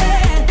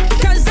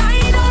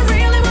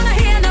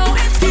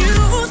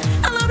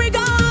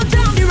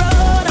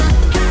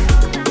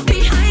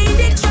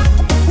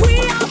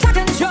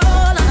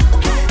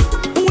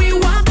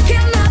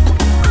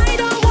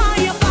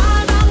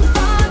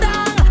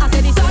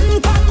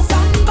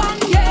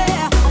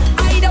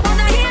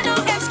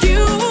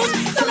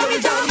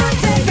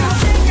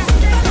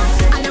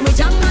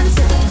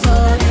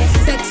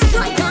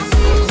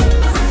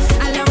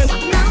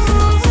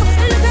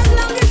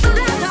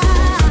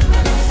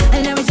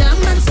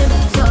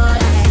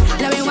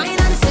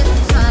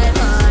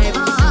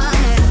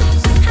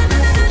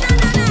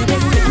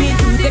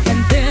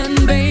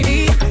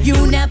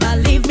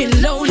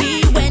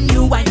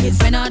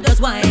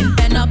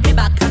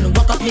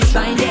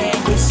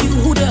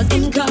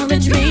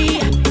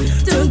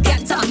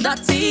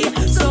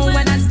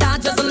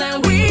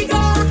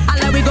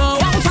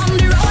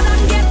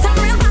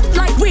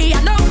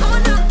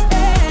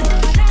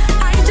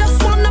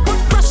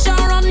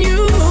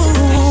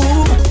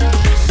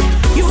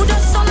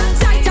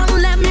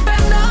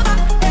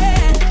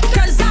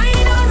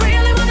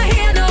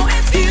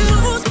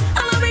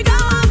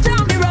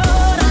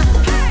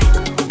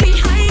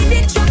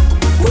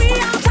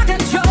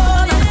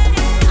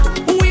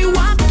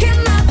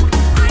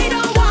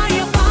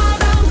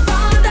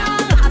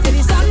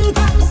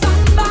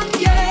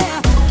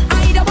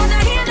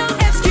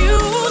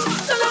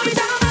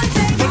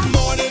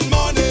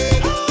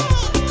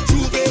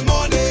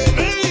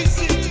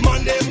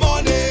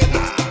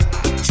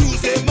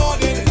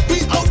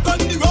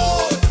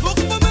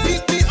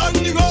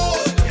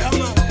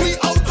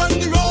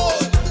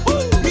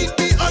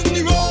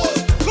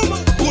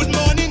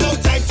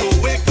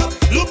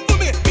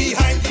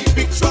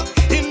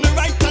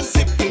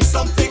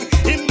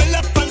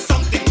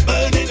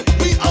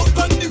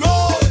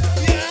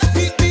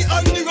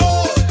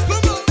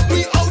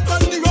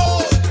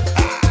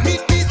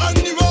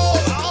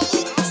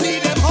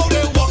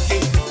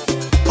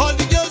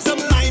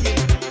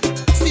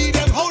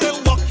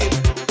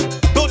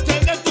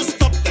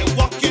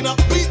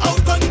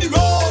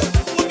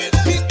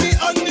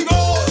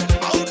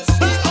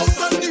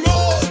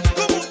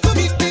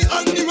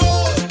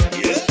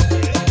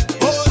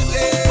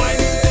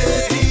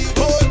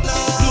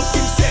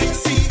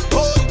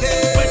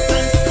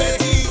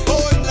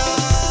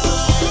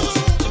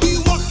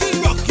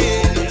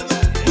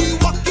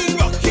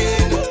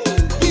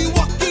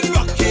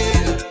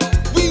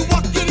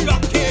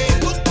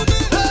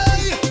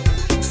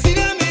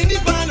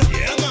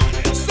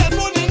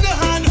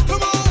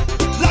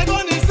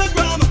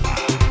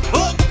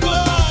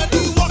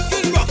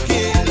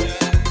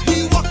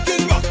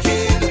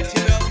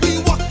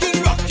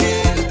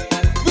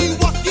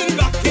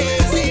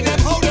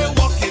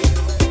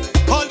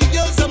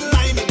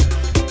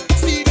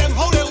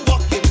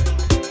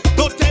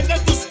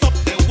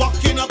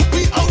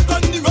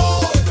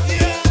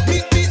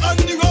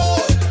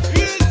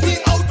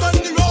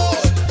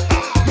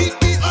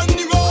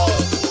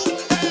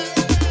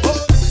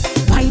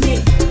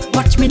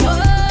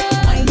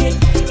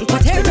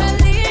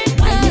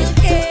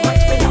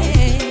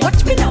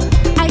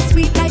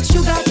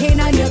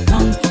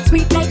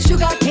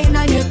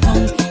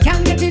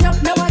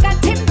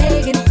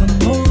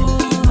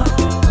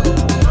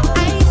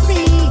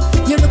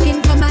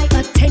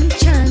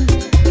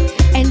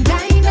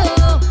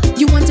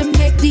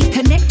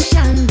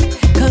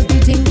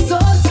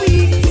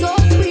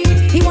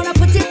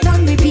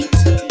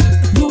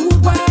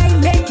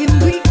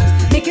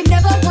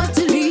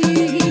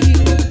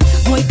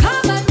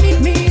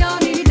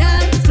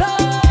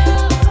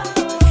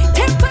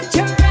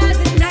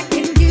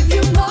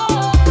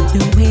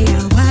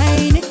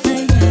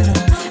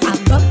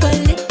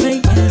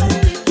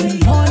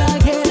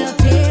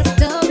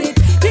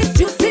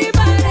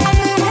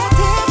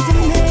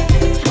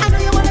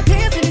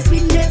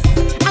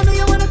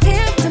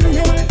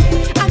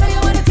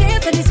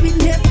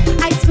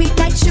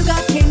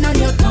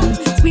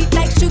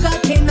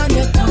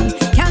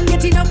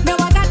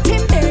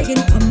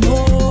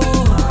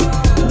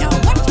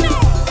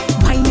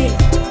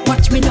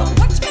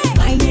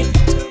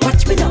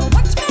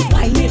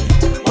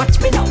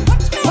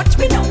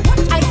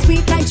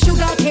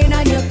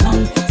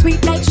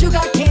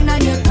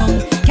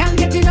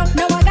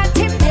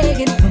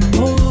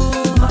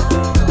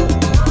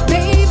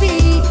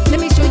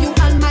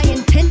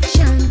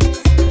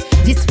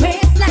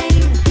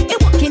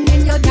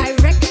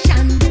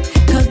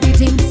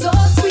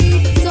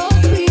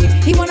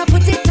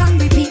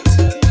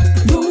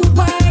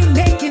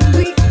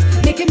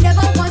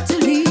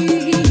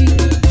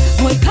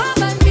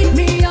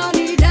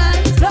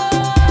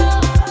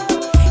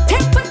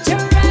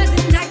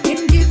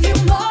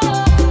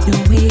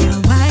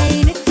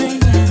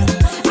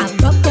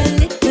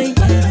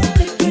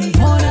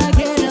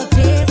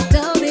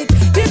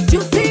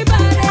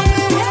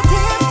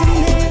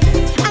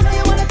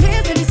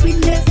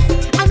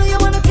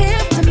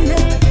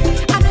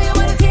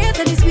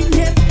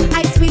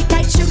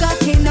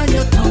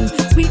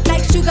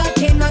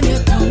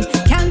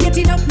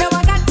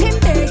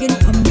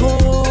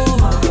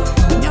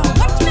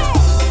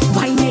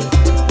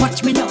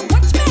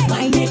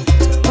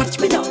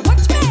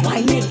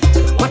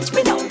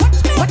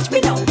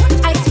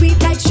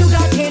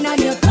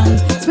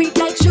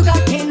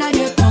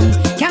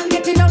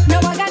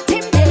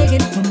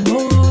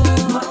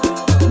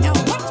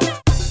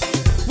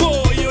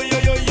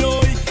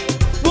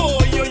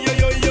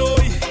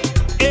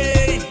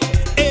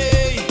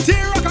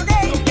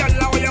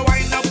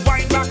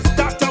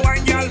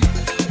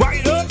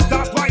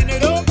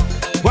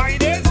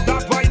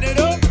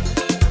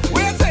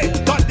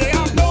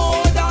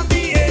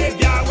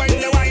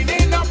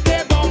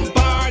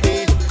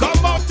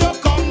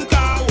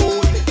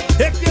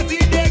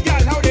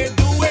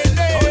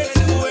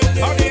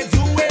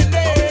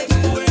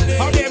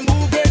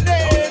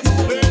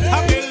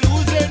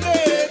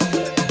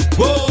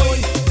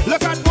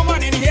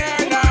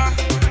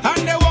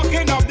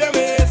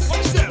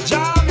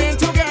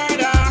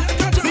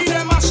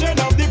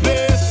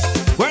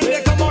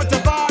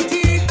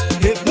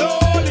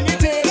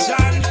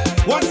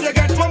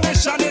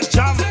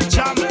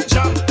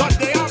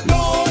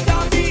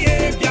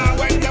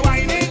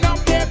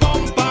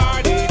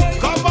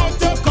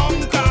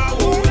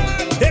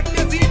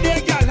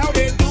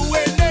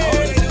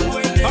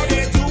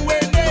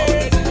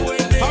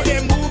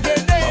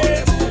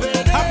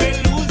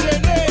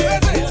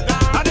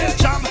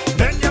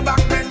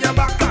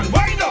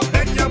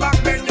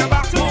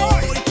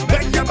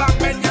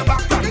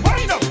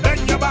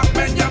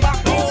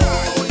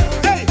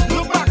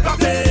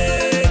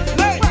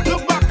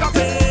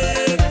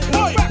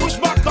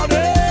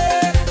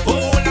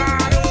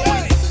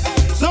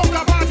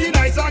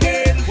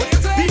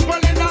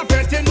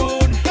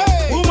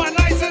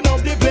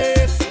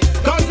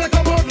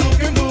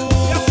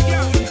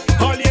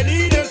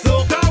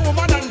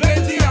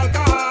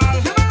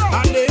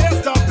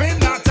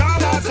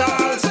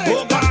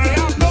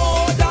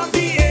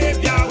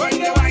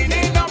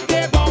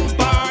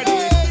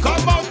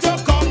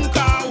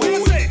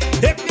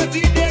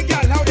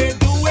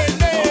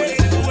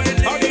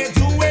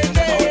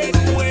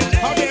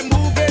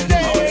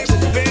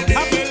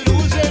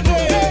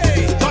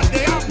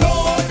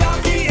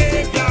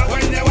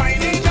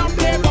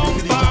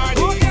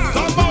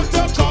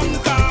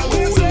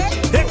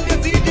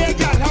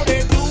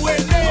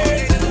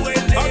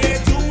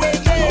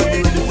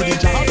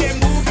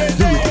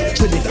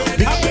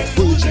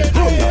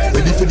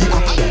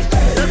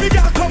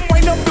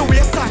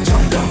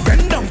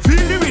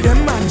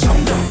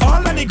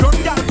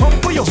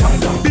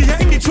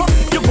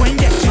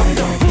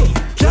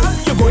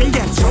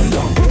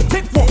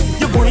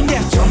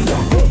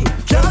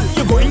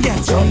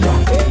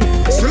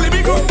So let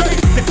me go.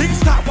 The things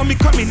start when we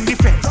come in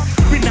defense.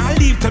 We not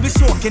leave till we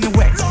soaking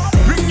wet.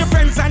 Bring your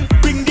friends and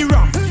bring the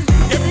rum.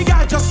 Every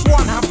guy just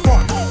wanna have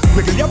fun.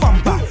 Wiggle your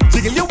bumper,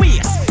 jiggle your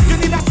waist. You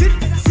need a sit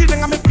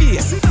down on my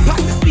face.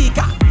 Pack the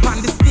speaker,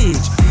 on the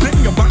stage. Bring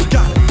your back,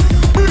 girl.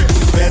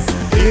 Fed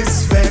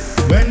is fed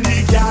when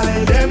the gal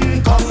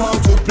them come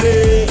out to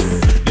play.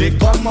 They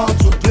come out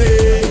to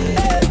play.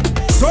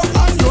 So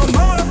on your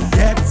mark,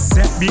 Get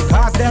set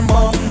because them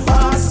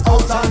bumpers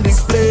out on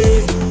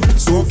display.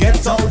 So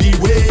get out the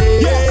way.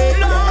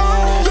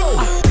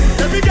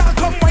 every girl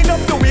come wind up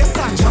the waist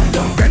and jump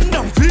down. Bend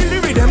down, feel the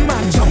rhythm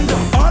and jump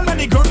down. All on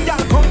the ground, girl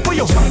come for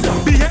you. Jump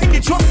down. Behind the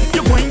truck,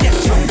 you going get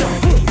jump down.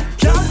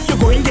 Girl, you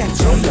going get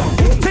jump down.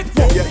 Take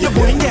walk, you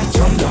going get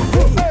jump down.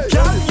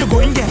 Girl, you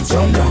going get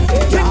jump down.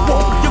 Take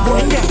walk, you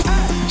going get.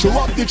 Show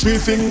up the 3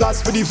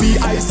 fingers for the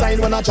VI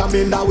sign when I jam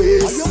in the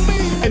waist.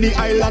 Any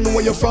island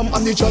where you're from,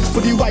 I'm the judge for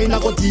the wine. I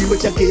go deal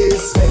with your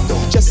case.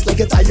 Just like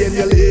a tie in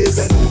your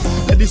lace.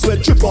 Let the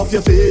sweat drip off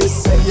your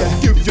face.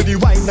 Give you the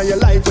wine of your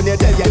life when you're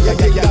dead.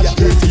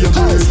 Straight to your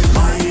grave.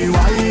 My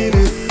wine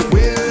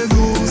will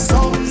do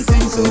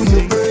something to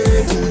your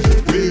brain.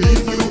 Will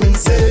leave you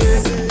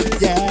insane.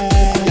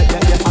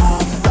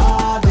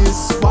 After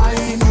this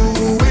wine,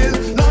 you will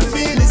not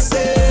feel the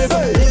same.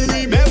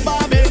 Remember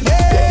me,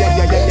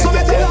 So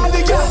they tell all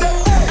the girls,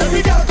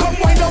 every girl come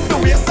wind up the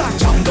waist and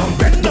jump down.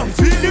 Bend down,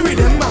 feel the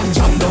rhythm and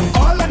jump down.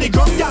 All on the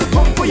ground, girl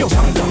come for you.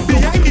 Jump down.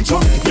 Behind the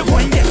truck, you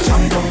going get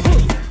jump down.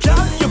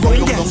 Girl, you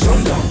going get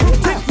jump down.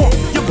 Take walk,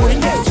 you going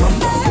get jump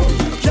down.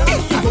 Girl,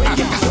 you going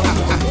get jump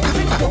down.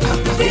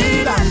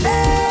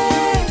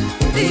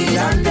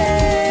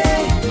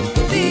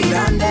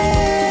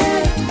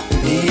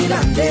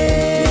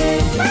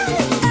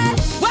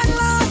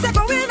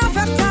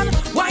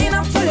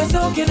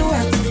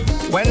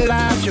 When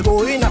last you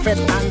go in a fete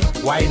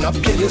and wine up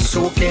till you're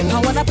soaking. I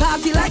wanna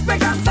party like my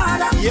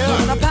grandfather. I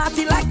wanna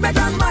party like my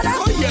grandmother.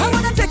 I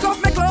wanna take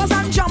off my clothes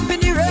and jump in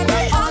the rain.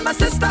 All my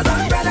sisters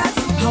and brothers.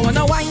 I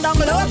wanna wind down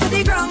low to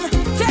the ground.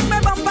 Take my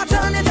bumper,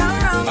 turn it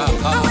around.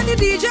 And when the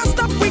DJ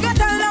stop, we gotta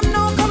tell them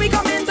no, cause we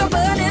coming to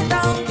burn it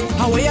down.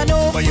 How will you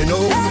know? Where you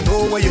know,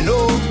 where you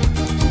know.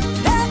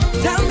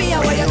 Tell me how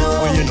will you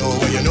know? Where you know,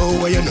 where you know,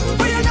 where you know.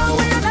 Where you know,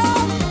 where you know?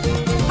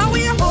 How will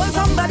you hold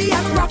somebody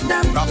and rock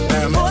them? Rock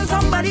them. Hold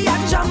somebody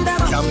and jam them.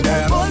 Jam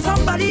them. Hold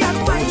somebody and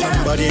wine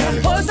them. somebody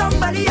and hold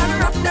somebody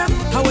and rock them.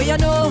 How will you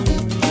know?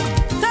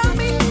 Tell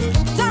me,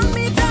 tell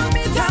me, tell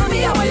me, tell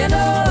me how will you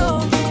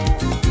know?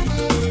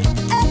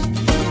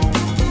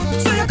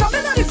 So you're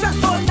coming on the flat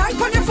all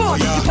night on your phone.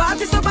 The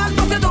party so bad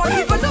but you don't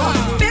even know.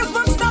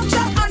 Facebook,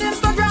 Snapchat and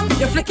Instagram.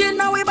 You're flicking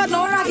away but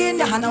no ragging.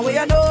 The hand how will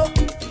you know?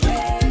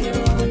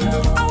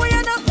 How will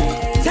you know?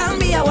 Tell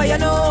me how will you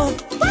know?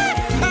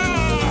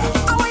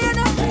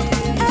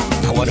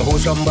 I wanna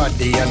hold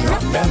somebody and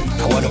rock them.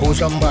 I wanna hold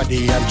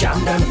somebody and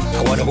jam them.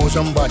 I wanna hold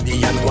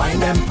somebody and wine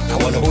them. I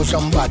wanna hold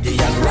somebody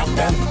and rock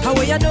them. How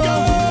will you know?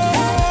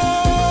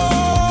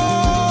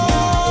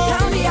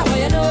 Tell me how will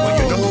you know? Where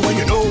you know, where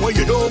you know, where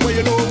you know, where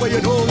you know, where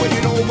you know, where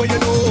you know, where you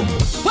know.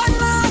 When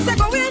last you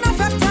go in a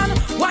fete and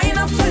wine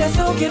up till you're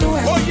soaking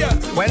wet. Oh yeah.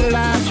 When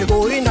last you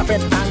go in a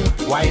fete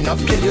and wine up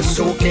till you're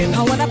soaking.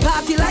 I wanna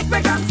party like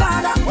my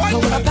grandfather. I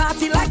wanna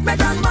party like my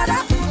grandmother.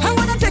 I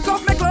wanna take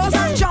off my clothes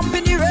and jump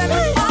in the rain.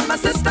 All my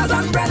sisters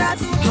and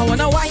brothers. I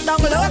wanna wind down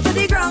low to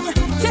the ground.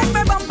 Take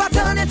my bumper,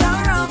 turn it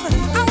around.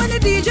 And when the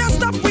DJ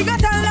stop, we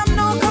gotta tell them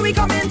no, cause we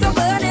coming to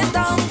burn it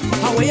down.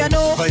 How will you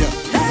know? Where you,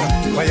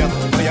 where you,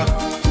 where you.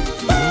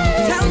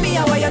 Tell me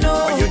how will you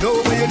know? Where you know,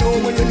 where you know,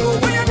 where you know.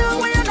 Where you know,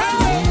 where you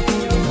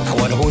know? I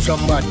wanna hold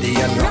somebody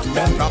and rock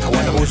them. I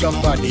wanna hold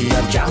somebody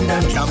and jam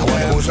them. I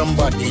wanna hold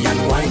somebody and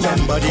wine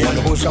them. I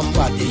wanna hold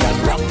somebody and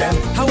rock them.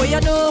 How will you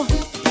know?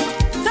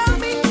 Tell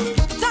me,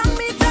 tell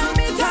me, tell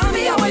me, tell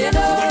me how will you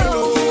know?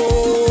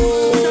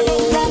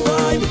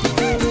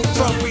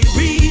 From we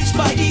reach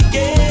by the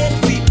gate,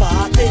 we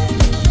party.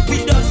 We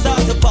don't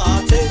start the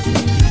party.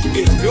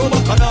 It's pure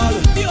bacchanal,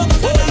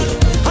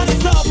 and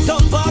it's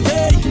uptown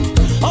party.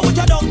 Oh, it's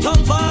a downtown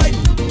vibe,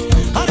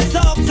 and it's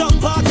uptown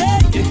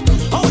party.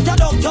 Oh, it's a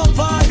downtown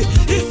vibe.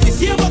 It's the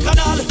same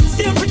bacchanal,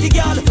 same pretty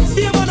girl,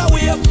 same on a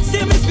wave,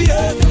 same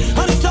misbehave,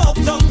 and it's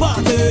uptown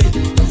party.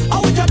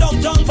 Oh, it's a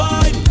downtown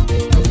vibe.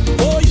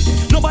 Boy,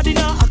 nobody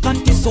now act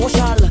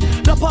anti-social.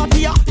 The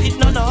party it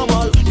not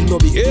normal. No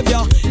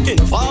behavior,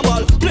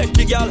 informal.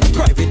 Plenty girl,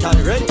 private and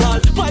rental.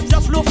 Vibes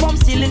that flow from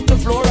ceiling to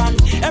floor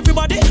and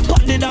everybody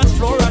on the dance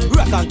floor and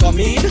rock and come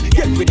in.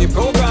 Get with the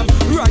program.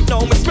 Right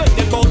now we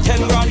spending about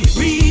 10 grand.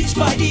 Reach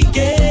by the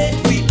gate,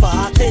 we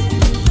party.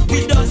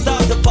 We don't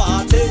start the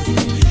party.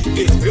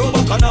 It's pure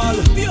bacchanal,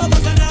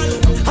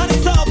 and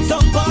it's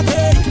uptown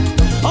party.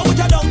 Oh, it's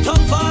a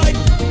downtown vibe,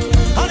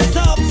 and it's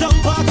uptown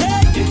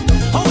party.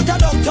 Oh, it's a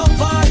downtown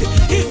vibe.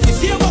 It's the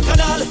same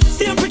bacchanal,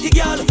 same pretty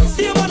girl,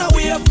 same on a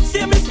wave,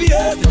 same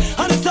misbehave,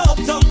 and it's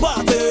uptown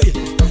party.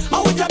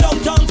 Oh, it's a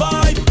downtown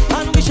vibe,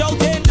 and we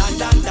shouting dan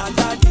dan dan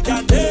dan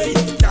dan hey,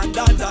 dan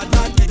dan dan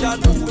dan dan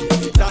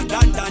dan dan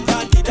dan dan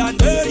dan dan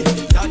hey.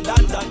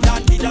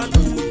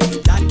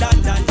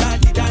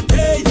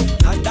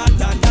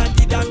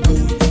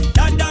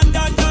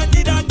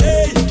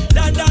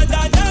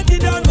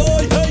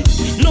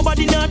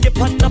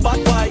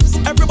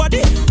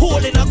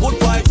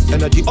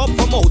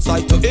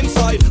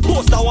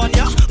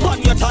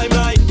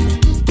 timeline.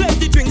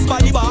 Plenty drinks by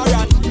the bar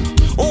and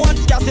one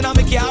gas in a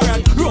me car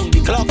and round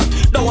the clock.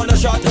 Don't want a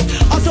shot.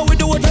 And so we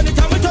do it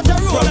anytime we touch a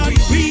road. From we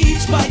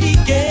reach by the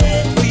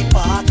gate, we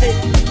party.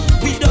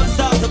 We don't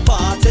start the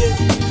party.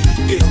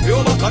 It's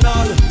pure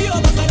bacchanal, and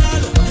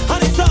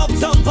it's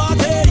uptown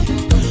party.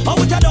 And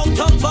with a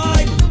downtown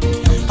vibe,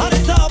 and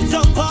it's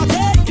uptown party.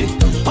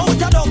 And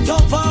with a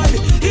downtown vibe,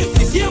 it's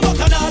the same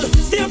bacchanal,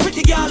 same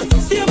pretty girl,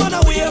 same man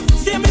a wave,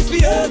 same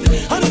misbehave,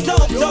 and it's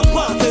uptown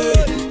party.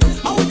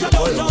 And with a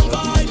downtown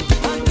vibe,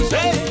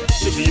 hey,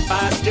 she keep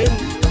asking,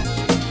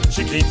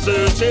 she keep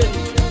searching,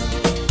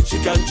 she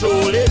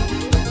controlling,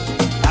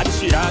 and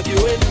she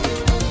arguing.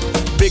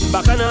 Big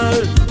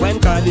bacchanal when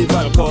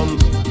Carnival come.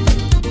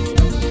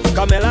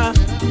 Camilla,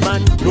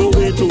 man, no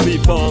way to be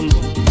found.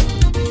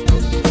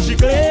 She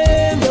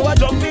claimed they were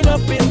jumping up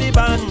in the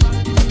band.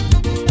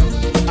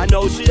 And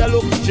now she a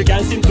look, she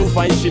can't seem to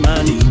find she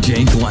man.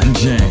 DJ Glen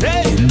J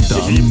in she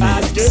the keep mix.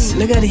 asking,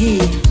 Look at he.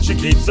 she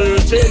keep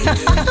searching,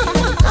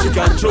 she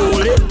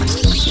controlling,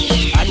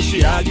 and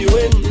she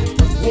arguing.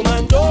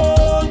 Woman,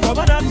 don't come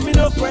and ask me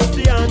no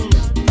question.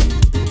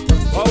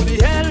 How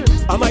the hell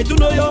am I to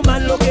know your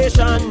man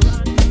location?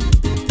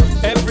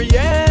 Every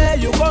year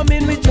you come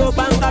in with your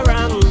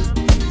bangarang.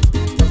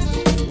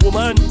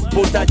 Woman,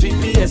 put a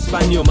GPS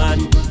on your man.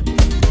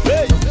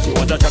 Hey, she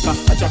want a chaka,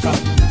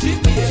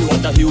 GPS. She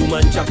want a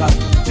human chaka,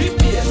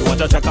 GPS. She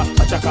want a chaka,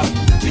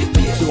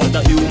 GPS. She want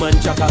a human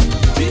chaka,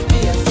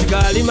 GPS. She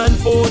call him on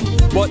phone,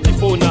 but the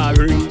phone not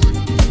ring.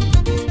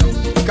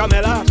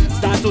 Camilla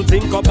start to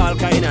think up all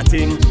kind of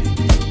thing.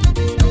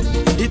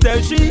 He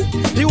tell she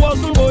he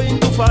wasn't going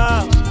too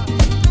far.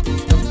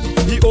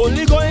 He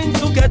only going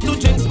to get 2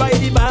 drinks by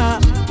the bar.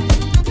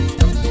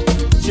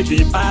 She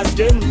keep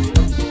asking,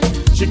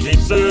 she keep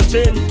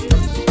searching,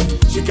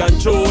 she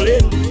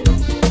controlling,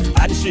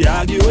 and she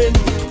arguing.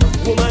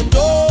 Woman,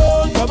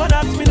 don't come and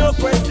ask me no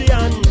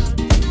question.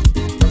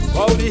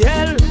 How the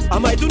hell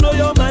am I to know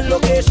your man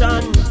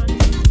location?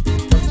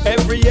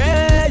 Every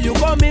year you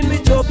come in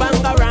with your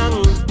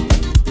bangarang.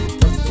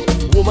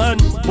 Woman,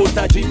 put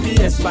a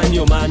GPS on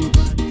your man.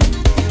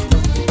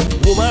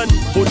 Woman,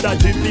 put a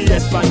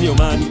GPS on your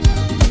man.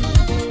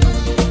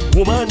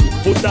 Woman,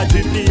 put a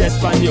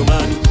GPS on your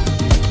man.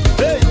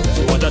 Hey,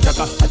 she want a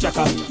chaka,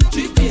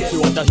 GPS. She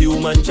want a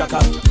human chaka,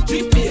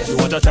 GPS. She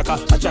want a chaka,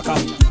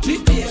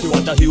 GPS. She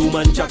want a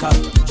human chaka,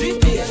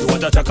 GPS. She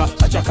want a chaka,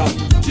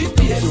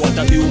 GPS. She want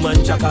a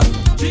human chaka,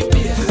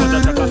 GPS. She want a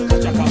chaka,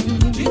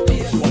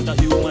 GPS. She want a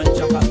human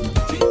chaka,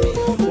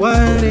 GPS.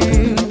 What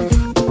if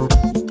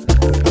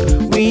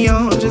we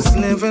all just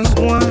live as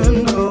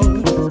one?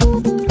 Oh.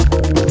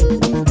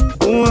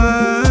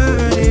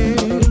 What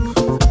if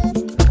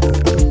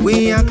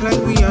we act like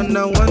we are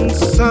no one's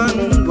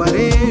son? What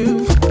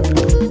if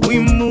we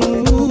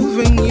move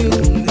in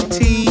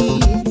unity?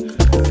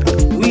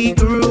 We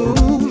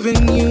groove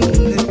in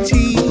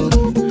unity.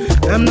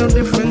 I'm no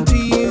different to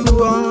you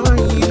or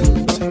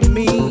you to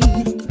me.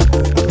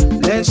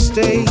 Let's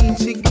stay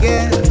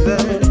together.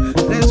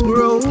 Let's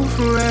grow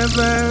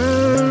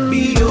forever.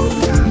 Be your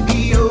kind, be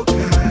your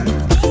kind.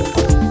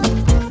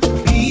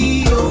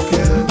 Be your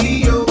kind, be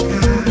your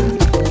kind.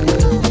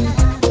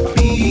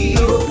 Be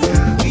your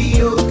kind, be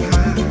your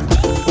kind.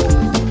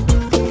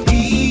 Be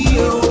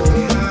your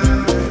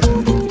kind.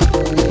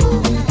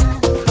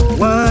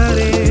 What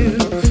if,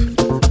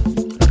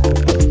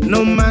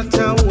 no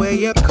matter where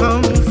you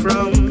come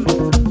from,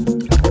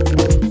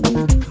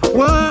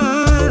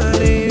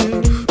 what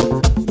if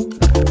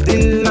the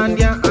land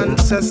your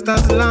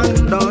ancestors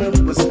land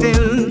on was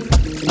still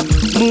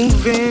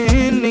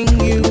moving in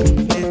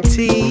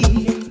unity,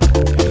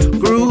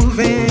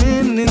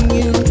 grooving in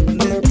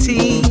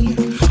unity?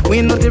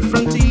 We're no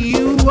different to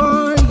you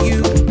or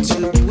you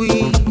to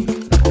we.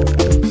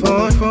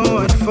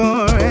 Forward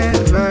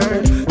forever,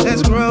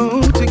 let's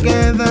grow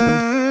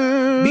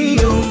together. Be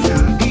your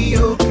kind, be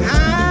your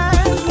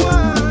kind. As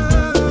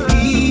one.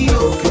 Be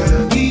your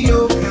kind, be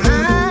your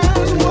kind.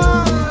 As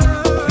one.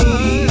 Be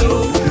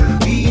your kind,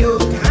 be your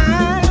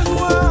kind. As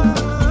one.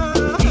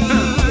 Be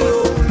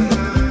your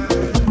kind.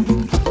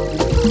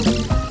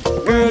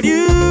 Girl,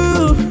 you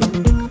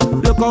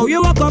look how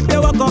you walk up,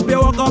 you walk up, you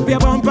walk up your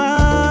bumper.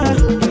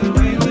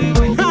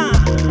 Ha.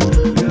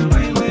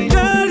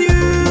 Girl,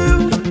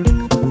 you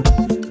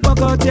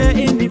walk out there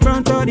in the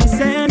front of the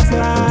center.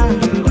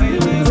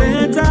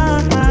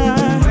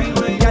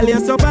 Girl, you're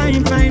so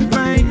fine, fine,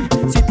 fine.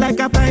 Sit like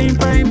a pine,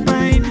 pine,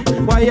 pine.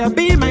 Why you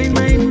be mine,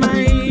 mine,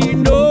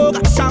 mine? No,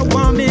 gosh, I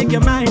wanna make you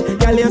mine.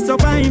 Girl, you're so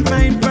fine,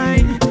 fine,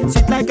 fine.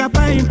 Sit like a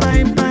pine,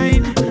 pine,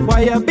 pine.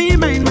 Why you be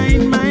mine,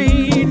 mine,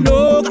 mine?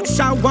 No, gosh,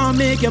 I wanna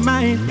make you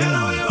mine. Girl,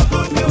 I want you up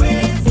on your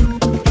waist.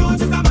 You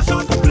just have a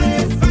shot to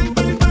place. Fine,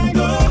 fine, fine.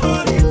 Go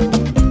hold it.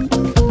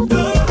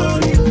 Go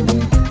hold it.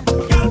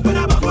 Girl, put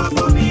a back up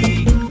for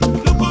me.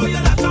 Look how you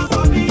latch on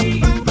for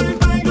me. Fine, fine,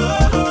 fine. Go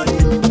hold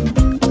it.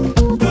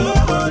 Go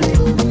hold it.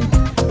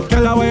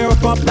 Girl, I wear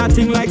up that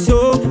thing like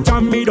so.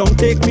 Jam me, don't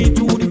take me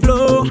to the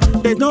floor.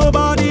 There's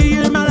nobody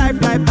in my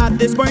life at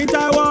this point.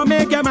 I wanna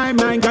make you my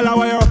mind. Girl, I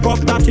wear up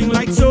that thing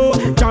like so.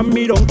 Jam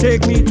me, don't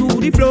take me to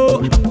the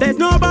floor. There's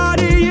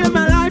nobody in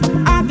my life.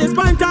 At this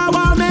point I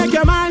wanna make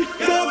your mind.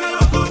 So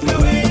get up on your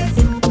waist.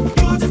 You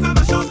just have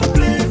a shot to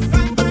place.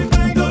 Bang, bang,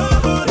 bang. Go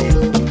hold it.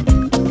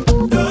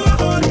 Go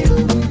hold it.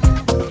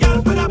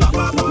 Girl, put a bump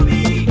up for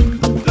me.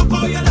 Look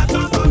how you latch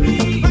on for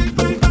me. Bang,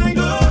 bang, bang.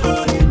 Go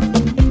hold it.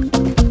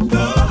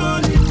 Go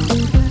hold it.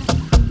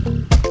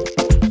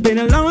 Been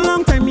a long,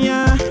 long time,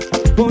 yeah.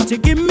 Won't you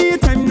give me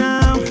time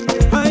now?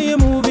 How you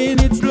moving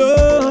it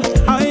slow?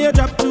 How you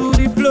drop to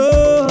the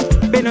floor?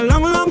 Been a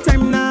long, long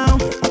time now.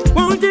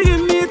 Won't you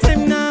give me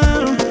time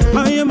now?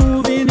 How you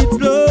moving it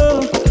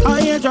slow? How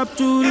you drop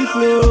to the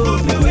floor?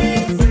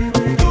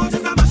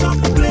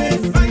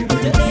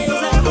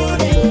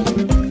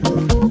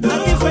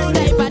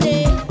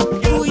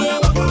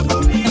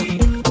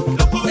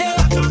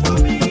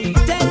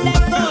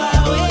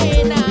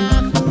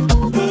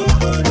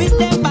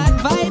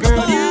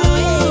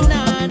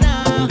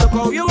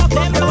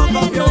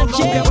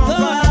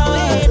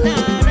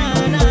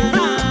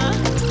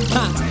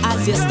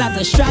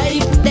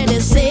 Strife, then they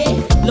say,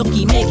 look,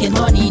 he making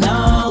money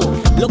now.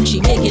 Look,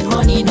 she making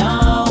money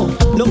now.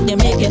 Look, they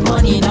making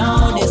money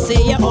now. They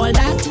say you all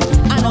that,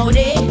 I know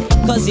they,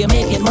 cause you're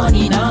making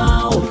money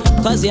now.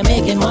 Cause you're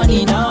making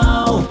money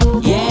now.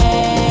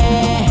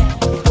 Yeah.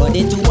 But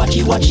they too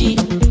watchy.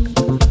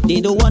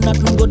 They don't want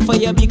nothing good for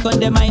you because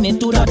their mind is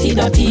too dirty.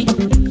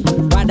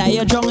 Rather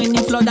you drown in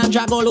the flood and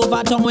drag all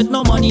over town with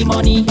no money.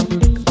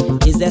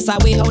 Is this a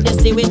way how they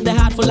stay with the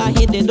heart full of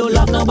hate? They don't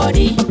love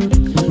nobody.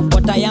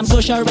 But I am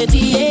so sure it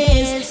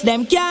is.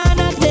 Them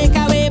cannot take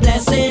away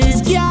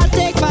blessings. Can't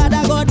take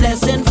Father God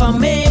blessing from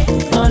me.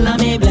 None of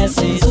me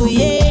blessings. So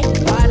yeah,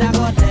 Father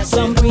God blessing.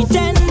 Some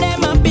pretend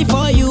them happy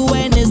for you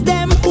when it's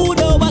them who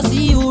don't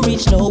see you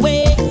reach no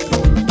way.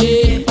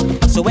 Yeah.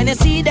 So when you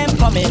see them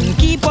coming,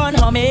 keep on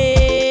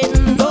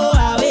humming. Go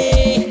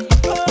away.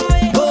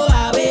 Go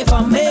away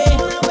from me.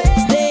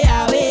 Stay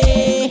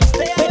away.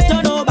 Wait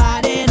to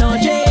nobody, no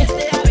J.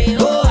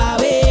 Go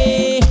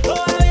away.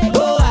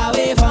 Go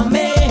away from me.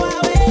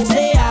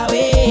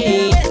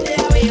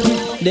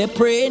 They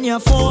pray in your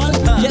fall,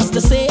 just to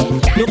say,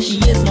 look, she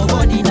is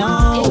nobody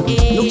now.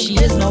 Look, she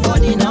is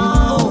nobody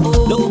now.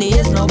 Look, there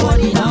is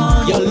nobody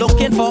now. You're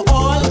looking for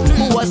all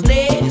who was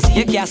there.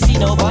 You can't see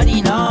nobody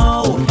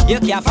now. You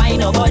can't find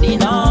nobody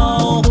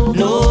now.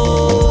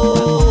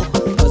 No,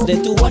 cause they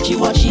too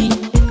watchy.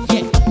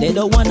 Yeah, they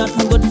don't want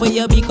nothing good for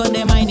you because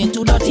their mind is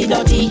too dirty.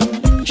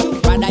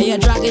 Rather you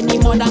dragging the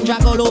more than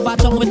drag all over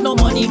town with no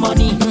money.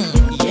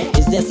 Yeah.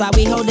 Is this how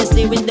way how they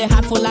stay with their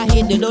heart full of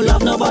hate? They don't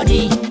love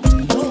nobody.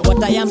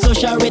 But I am so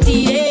sure it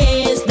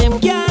is. Them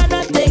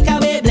cannot take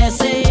away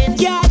blessing.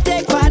 Can't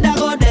take Father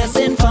God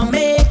blessing from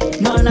me.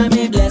 None of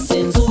me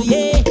blessings. So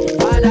yeah,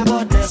 Father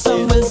God blessing.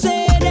 Some will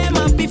say them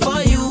happy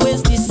for you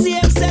is the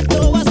same set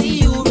over see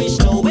you reach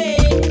no way.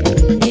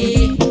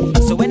 Yeah.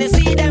 So when they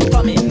see them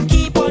coming,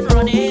 keep on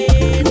running.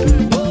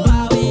 Go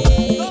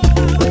away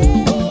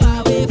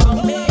from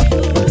me.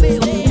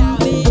 Stay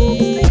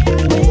away.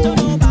 Wait to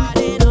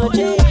nobody, no J.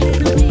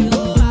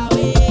 Go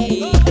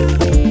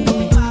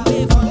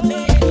away from me.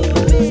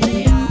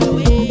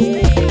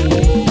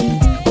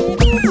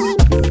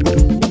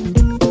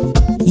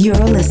 You're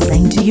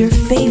listening to your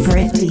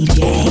favorite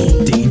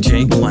DJ.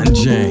 DJ Glen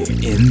J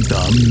in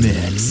the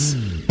mix.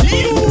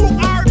 You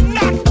are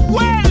not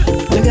well.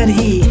 Look at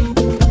he.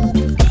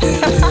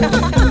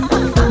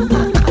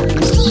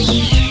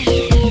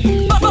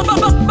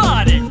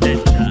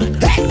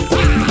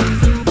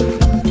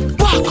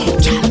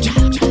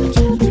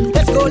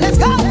 Let's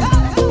go.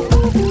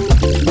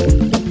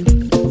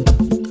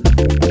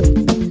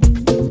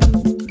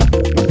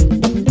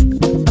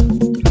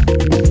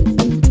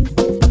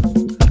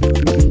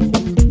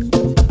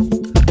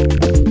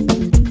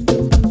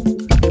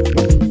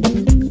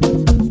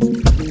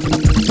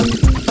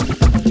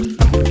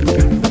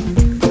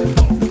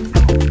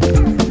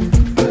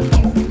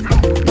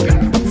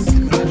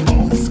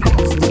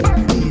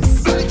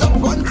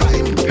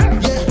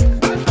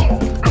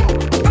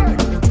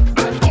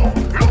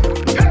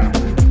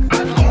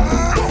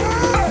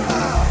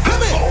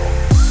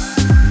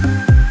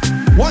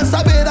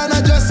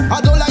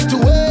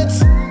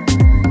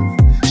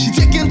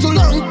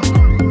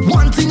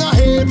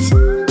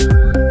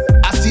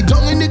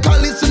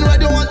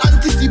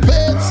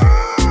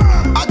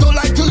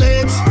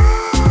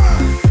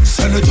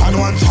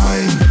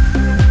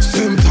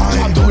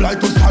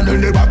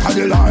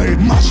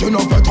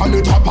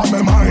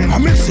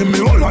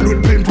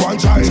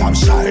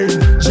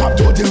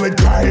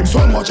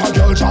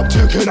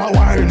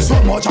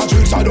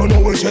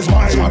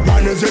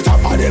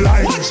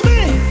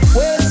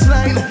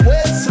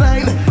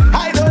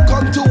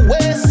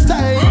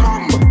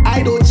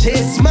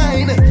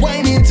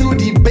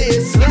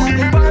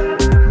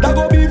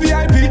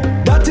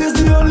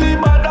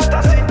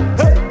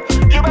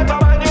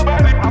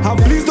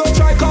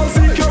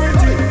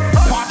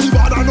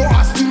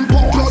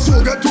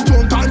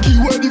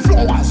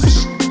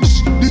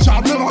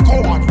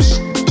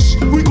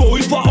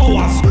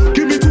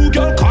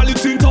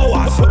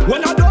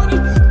 When I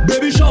done,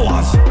 baby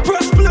showers,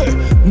 press play,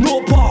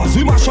 no pause.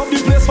 mash up the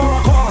place for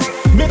a cause.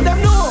 Make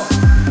them know.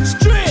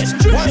 Straight.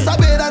 Once I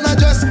bed and I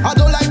dress, I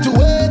don't like to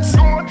wait.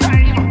 No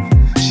time.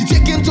 She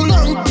taking too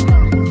long.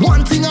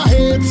 One thing I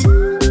hate.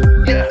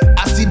 Yeah.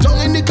 I sit down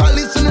in the car,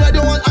 listen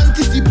radio and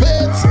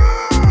anticipate.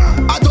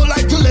 I don't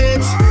like to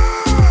late.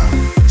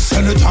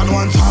 Send it on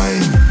one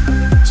time.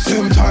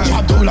 Same time.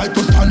 I don't like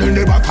to stand in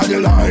the back of the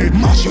line.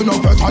 Mashing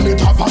up it on the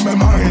top of my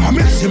mind. I'm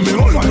mixing me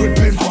all on with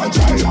pain for a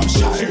child. I'm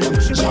shy.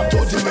 Job to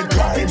the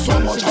crime. So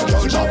much I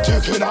don't job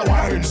taking a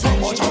wine. So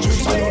much I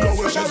drink, I don't know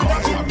which is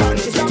mine.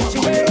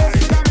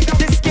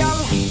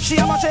 She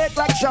have a shake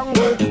like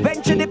jungle.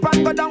 When she dip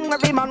and go down,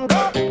 every man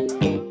go.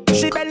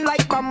 She bend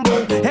like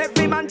bamboo.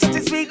 Every man just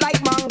is sweet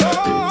like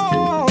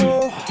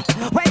mango.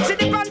 When she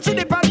dip and she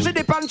dip and she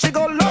dip and she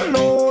go low,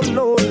 low,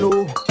 low,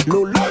 low,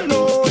 low, low,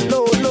 low,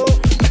 low, low.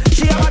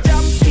 She have a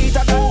jam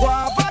sweeter than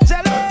guava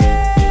jelly.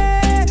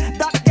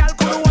 That girl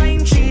could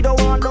wine, she don't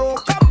want no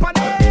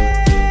company.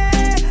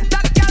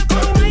 That girl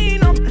could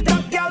wine up,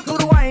 that girl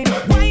could wine,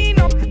 wine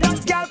up, that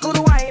girl could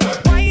wine,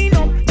 wine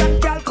up, that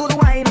girl could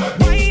wine,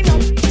 wine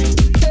up.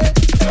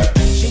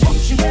 She walk,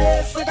 she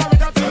waist,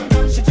 cigarette, ting,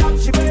 dong, she jump,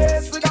 she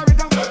waist, cigarette.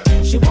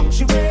 She walk,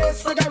 she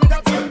waist,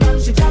 cigarette, ting, dong,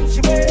 she jump,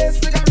 she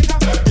waist, cigarette.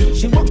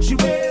 She walk, she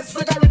waist,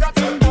 cigarette,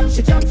 ting, dong,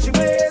 she jump, she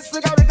waist,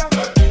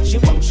 cigarette. She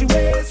walk, she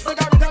waist,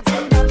 cigarette,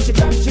 ting, dong, she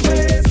jump, she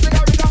waist,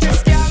 cigarette.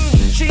 This girl,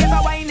 she's a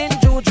whining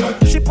juju.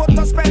 She put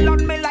a spell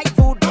on me like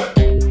voodoo.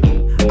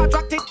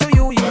 Attracted to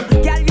you.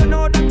 Girl, you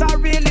know that I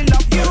really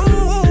love you.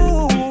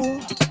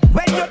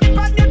 When you dip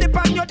and you dip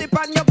and you dip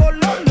and you go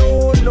low, low,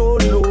 low,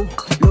 low,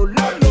 low,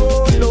 low, low,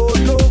 low,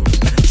 low.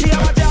 She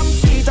have a jam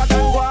sweeter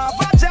than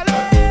guava jelly.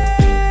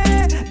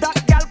 That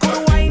girl could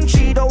wine,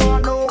 she don't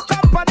want no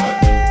company.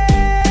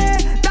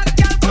 That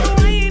girl could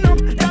wine up,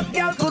 that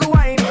girl could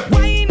wine,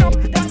 wine up,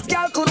 that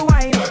girl could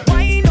wine,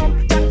 wine up,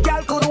 that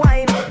girl could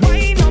wine,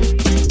 wine up.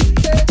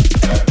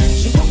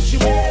 She walk, she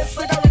waist,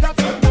 cigarette,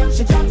 ting, dong,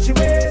 she jump, she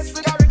waist,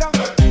 cigarette.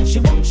 She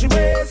walk, she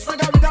waist,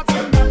 cigarette,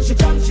 ting, dong, she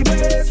jump, she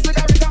waist,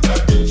 cigarette.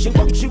 She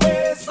walk, she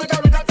waist,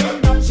 cigarette,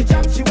 ting, dong, she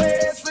jump, she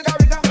waist,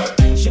 cigarette.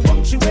 She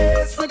walk, she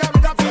waist,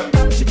 cigarette, ting,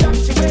 dong, she jump,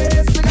 she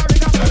waist, cigarette.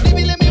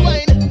 Let me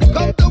wine,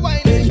 come to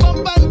wine,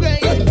 bump and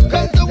grind,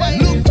 come to wine.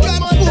 Look at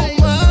woman,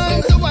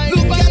 come to wine,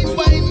 look at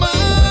wine man.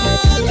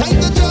 Time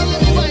to jam, let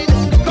me wine,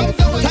 come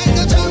to wine. Time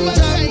to jam,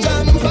 jam,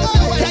 jam, come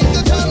to wine. Time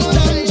to jam,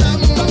 jam, jam,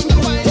 come to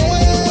wine.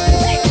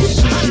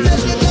 I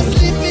tell you just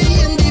leave me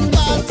in the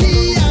party.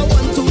 I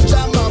want to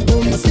jam a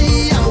boom,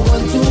 see. I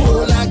want to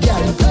hold a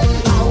girl,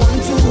 I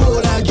want to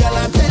hold a girl.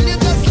 I tell you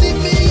just leave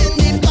me in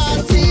the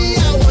party. I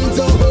want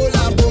to hold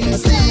a boom,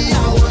 see. I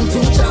want to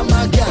jam a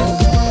girl,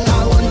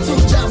 I want to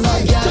jam a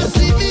girl. Just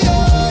leave me, oh,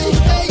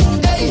 hey,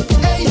 hey,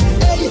 hey,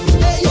 hey,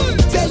 hey.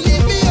 Say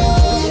leave me, oh,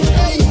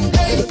 hey,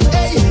 hey,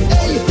 hey,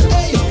 hey,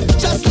 hey.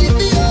 Just leave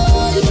me, oh,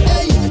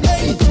 hey,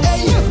 hey,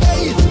 hey,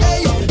 hey,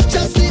 hey.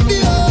 Just leave me,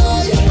 oh,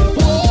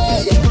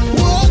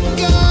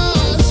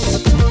 gosh.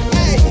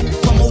 Hey,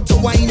 come out to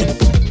wine,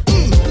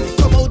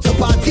 come out to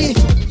party,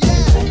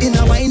 in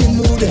a whining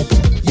mood.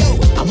 Yo,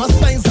 I must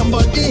find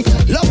somebody.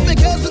 Love me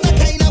girls with the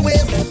kind of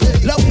waist,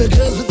 love me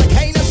girls with the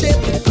kind of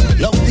shape,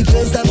 love the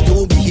girls that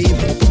don't behave.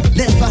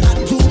 Never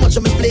had too much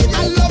on my plate.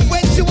 I love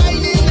when she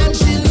whining and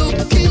she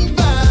looking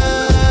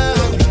back.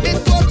 It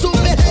go to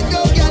me head,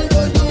 no girl,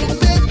 don't do me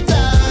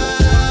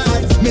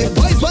that. Me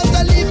boys want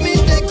to leave me,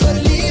 they could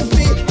leave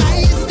me.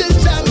 I still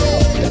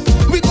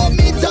jamming. We go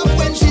meet up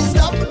when she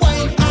stop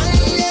whine. I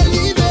ain't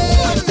leaving.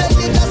 I tell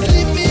you just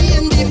leave me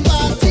in the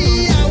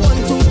party. I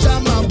want to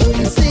jam a boom,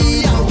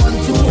 see. I want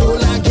to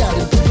hold a girl,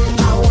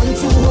 I want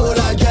to hold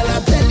a girl. I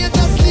tell you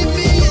just leave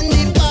me in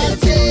the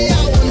party.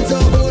 I want to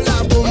hold a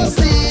boom,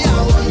 see. I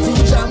want to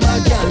jam a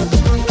girl,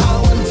 I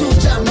want to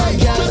jam a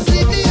girl. Just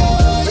leave me, oh,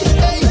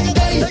 hey,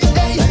 hey,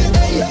 hey,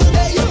 hey,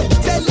 hey.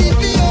 Say leave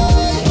me, oh,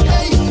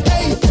 hey,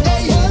 hey,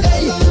 hey,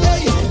 hey,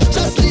 hey.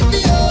 Just leave me,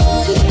 oh,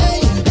 hey,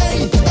 hey,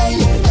 hey,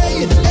 hey,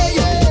 hey.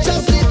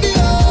 Just leave me,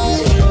 oh,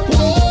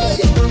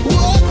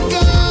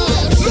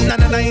 gosh. Na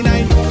na na na.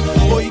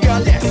 Boy,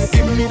 girl, yes.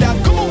 Give me that.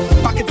 Come on,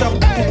 back it up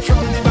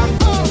from the back.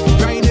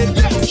 Grind it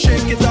left,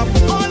 shake it up.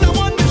 All I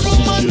want this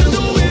woman to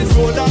do is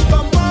roll that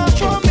bumper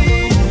for me.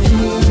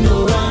 You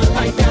know I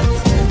like that.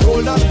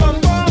 Roll that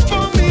bumper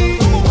for me.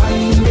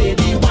 Wine,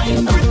 baby,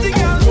 wine. Pretty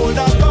girl, roll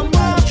that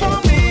bumper for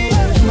me.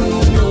 You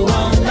know I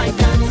like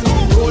that.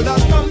 Roll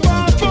that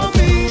bumper for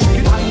me.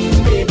 Wine,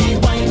 baby,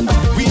 wine.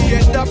 We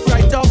end up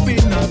right up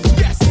in a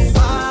yes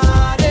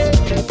party.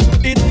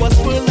 It was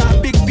full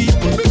of big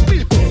people.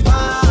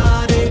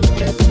 Party.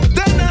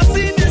 Then I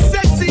see this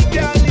sexy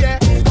girl, yeah.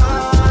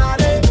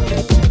 Party.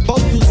 About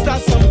to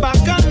start some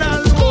bacchanal.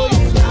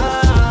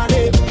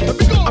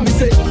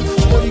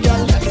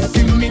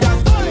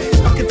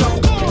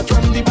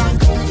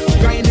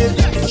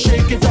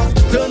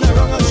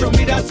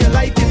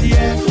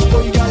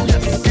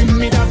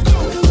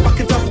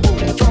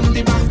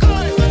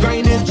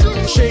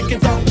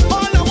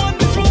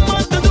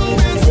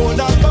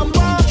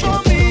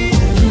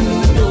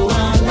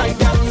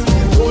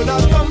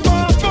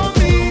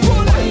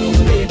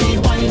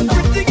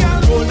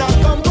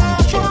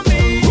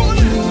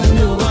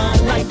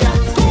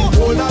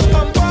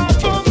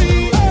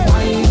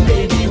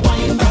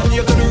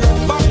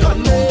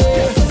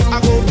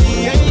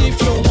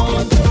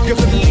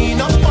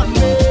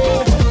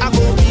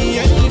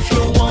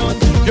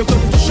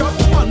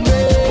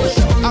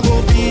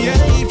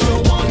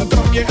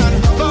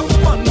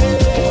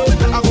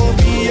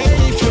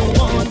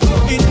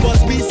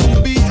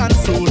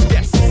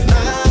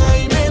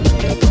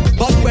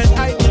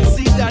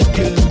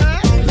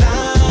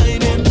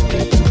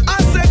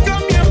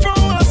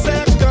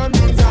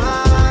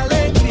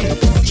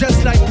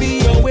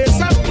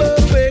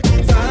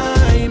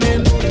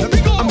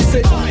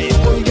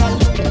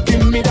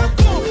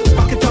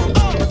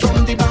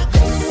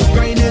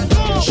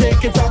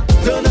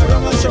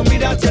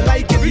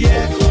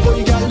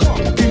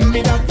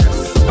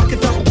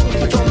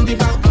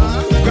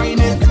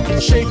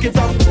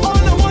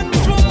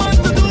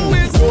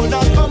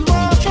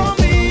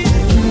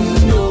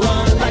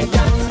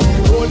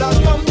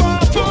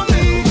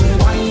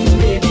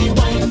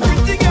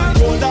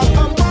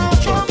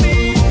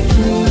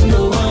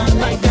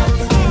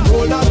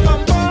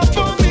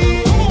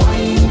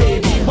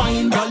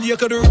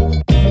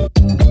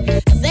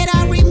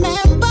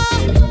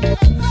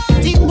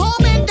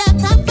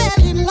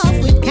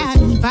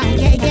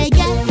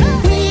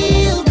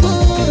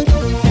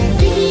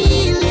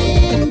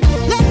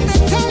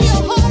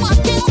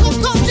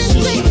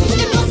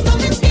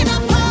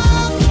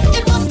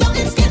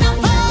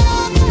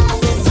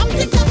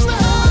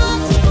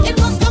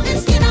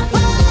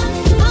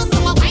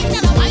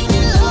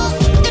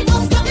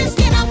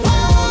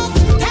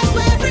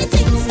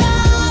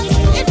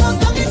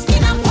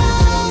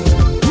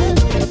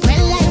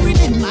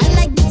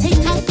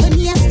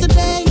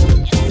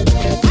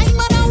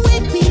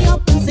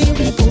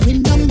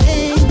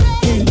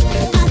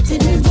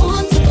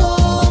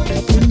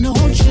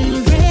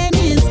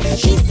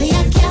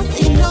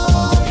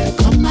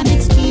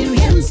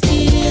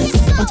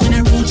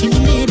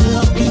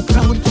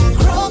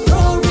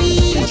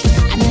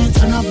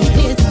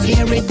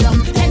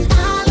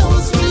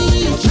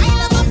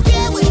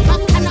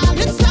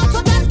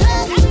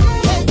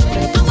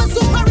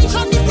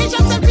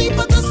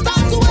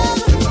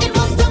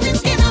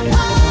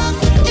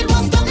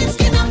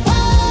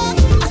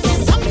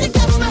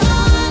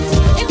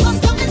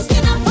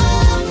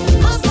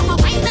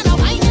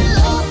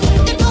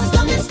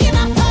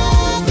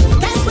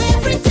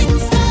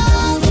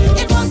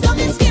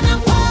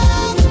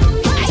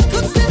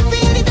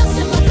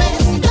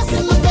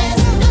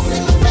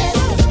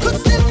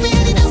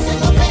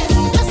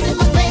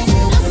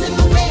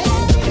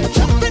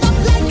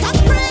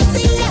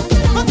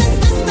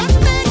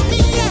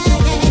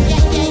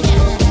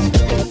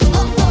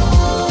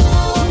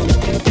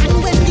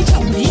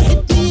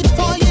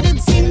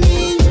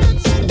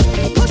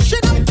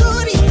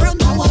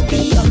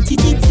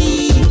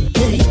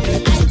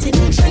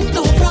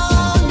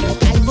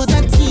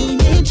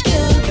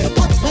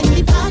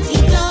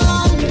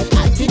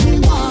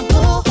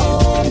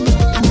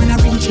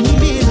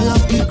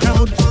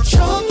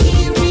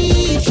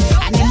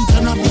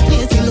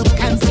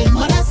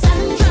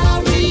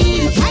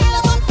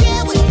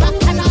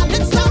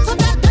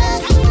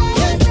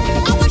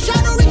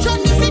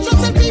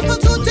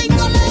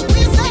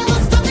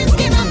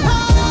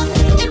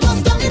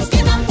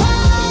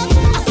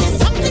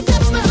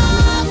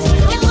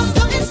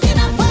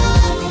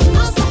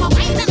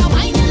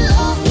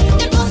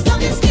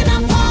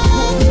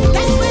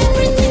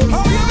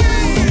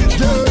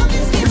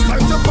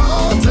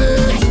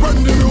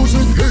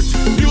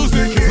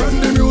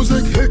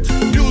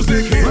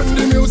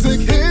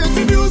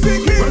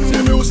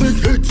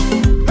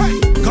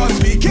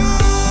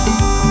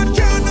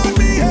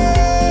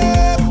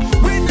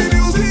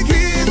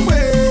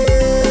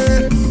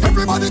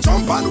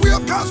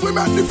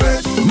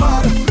 fit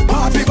mad,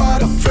 party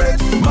bad, fit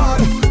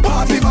mad,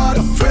 party bad,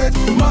 fit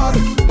mad,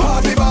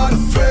 party bad,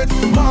 fit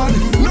mad.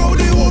 Now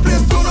the whole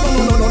place no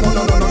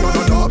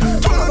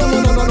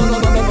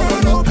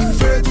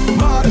fit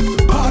mad,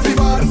 party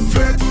bad,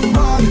 fit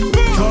mad.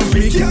 'Cause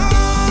we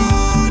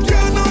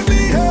cannot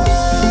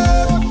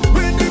behave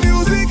when the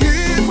music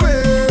hit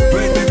way.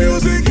 When the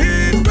music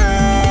hit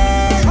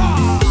way.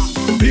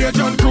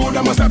 Pigeon crew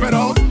them a stepping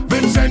out,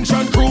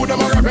 Vincentian crew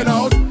them a rapping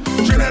out.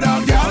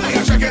 Trinidad gal,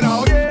 I check it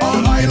out.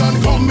 All island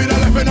come with a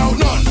left out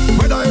none.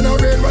 Whether in the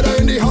rain, whether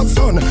in the hot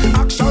sun,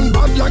 action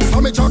bad like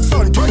Sammy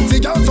Jackson. 20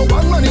 girls to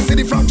one man, you see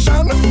the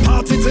fraction.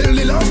 Party till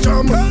the last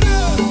jam.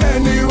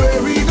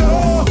 Anywhere we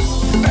go,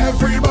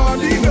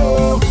 everybody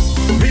know.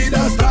 Be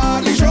the star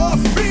of the show,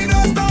 be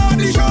the star of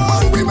the show.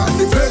 And we make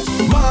the fit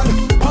mad,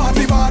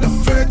 party bad,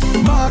 fit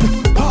mad,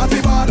 party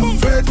bad,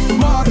 fit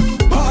mad,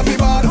 party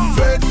bad,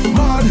 fit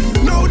mad.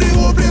 Now the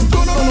whole place no.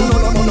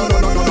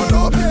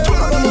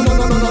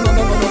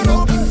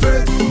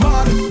 Fit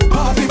mad,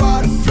 party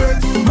bad, fit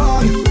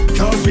mad.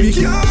 'Cause we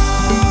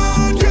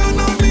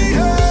cannot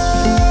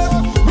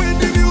behave when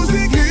the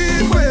music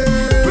hit way.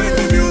 When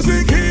the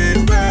music hit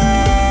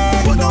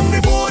way. Put down the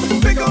phone,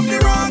 pick up the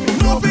rag.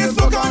 No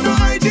Facebook or no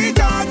IG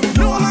tag.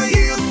 No high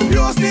heels,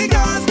 no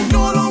sneakers.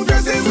 No long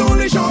dresses,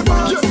 only short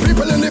pants. Yeah,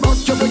 people in the back,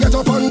 you forget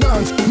up and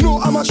dance. No,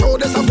 I'm a show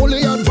this a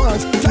fully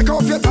advanced. Take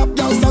off your top,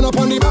 girl, stand up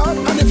on the bar.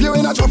 And if you're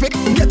in a traffic,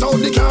 get out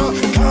the car.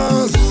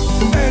 'Cause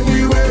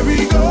anywhere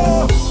we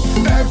go,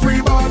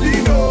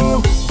 everybody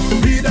know.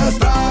 Be the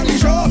star of the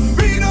show,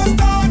 be the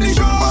star of the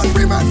show. And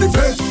we make the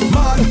fit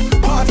mad,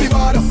 party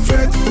bad,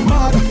 fit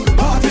mad,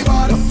 party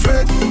bad,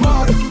 fit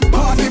mad,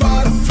 party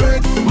bad,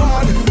 fit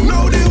mad.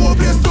 Now the whole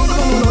place no.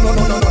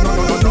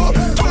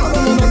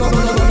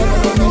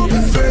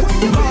 Fit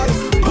mad,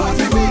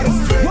 party bad,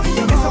 fit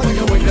mad.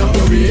 Wind up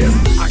the waist,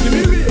 I give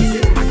me waist,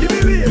 I give me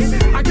waist,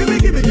 I give me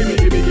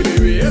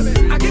waist,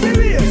 I give me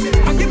waist,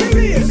 I give me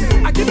waist,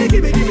 I give me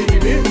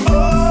oh.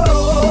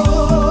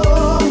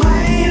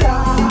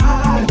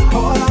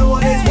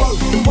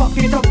 Walk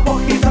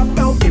it up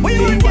now, give me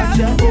what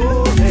you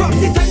owe me. From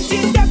the time she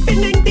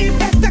stepping in the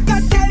bed, I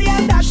can tell you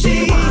that she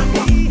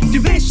the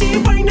way she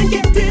whine and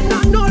getting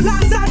on no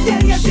lies, I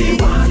tell you she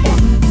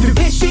the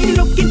way she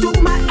look into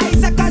my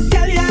eyes, I can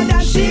tell you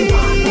that she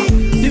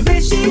the way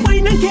she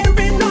whine and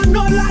carrying on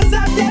no lies, I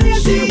tell you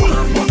she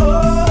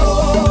oh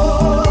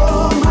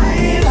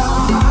my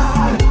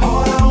Lord.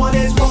 All I want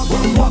is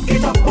walk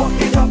it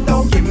up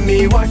now, give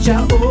me what you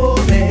owe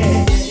me.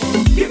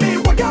 Give me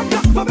what you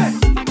got for me.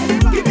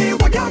 Give me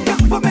what you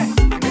got for me.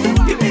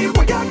 Give me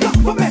what you got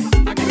for me.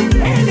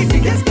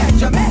 Anything is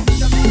better, man.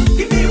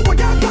 Give me what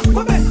you got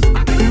for me.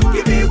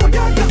 Give me what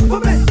you got for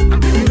me.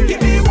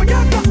 Give me what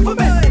you got for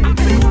me.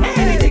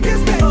 Anything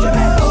is better,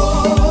 man. Oh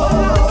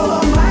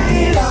my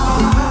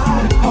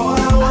Lord, all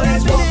I want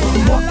is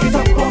walk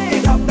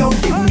it up now.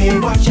 Give me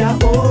what you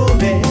owe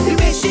me. The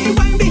way she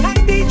went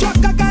behind the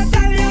truck, I can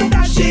tell you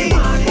that she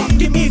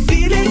give me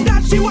feeling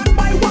that she want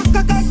my walk, I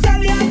can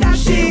tell you that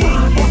she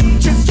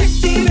just check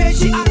the way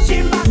she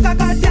arching back, I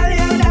can tell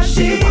you that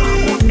she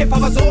if I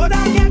was old,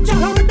 I'd get you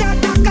heard that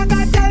knock, I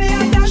can tell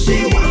you that she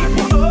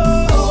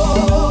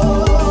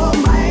oh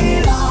my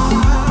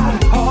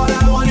Lord, all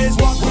I want is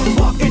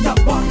walk it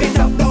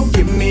up now,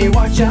 give me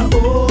what you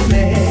owe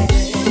me.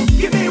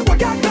 Give me what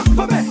you got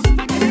for me.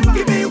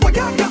 Give me what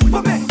you got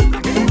for me.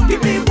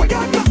 Give me what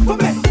you got for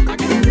me.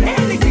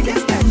 Anything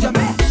is better,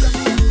 man.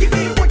 Give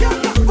me what you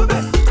got for me.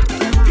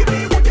 Give me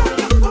what you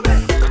got for me.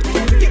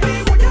 Give me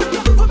what you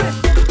got for me.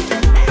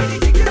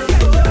 Anything is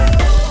better.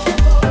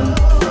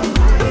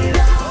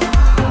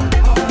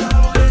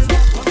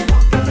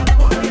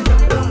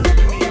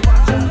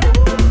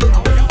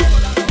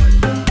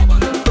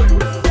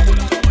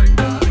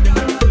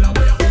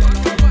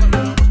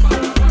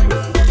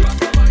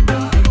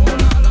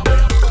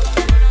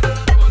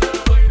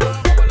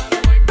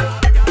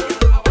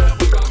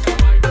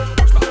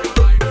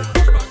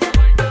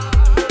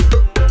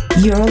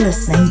 You're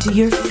listening to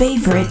your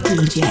favorite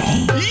DJ.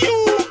 You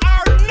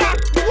are not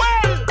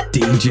well.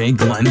 DJ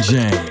Glen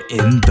J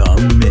in the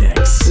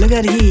mix. Look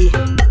at he.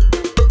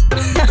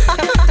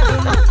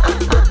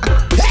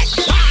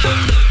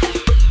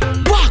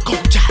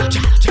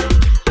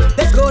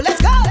 Let's go,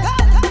 let's go.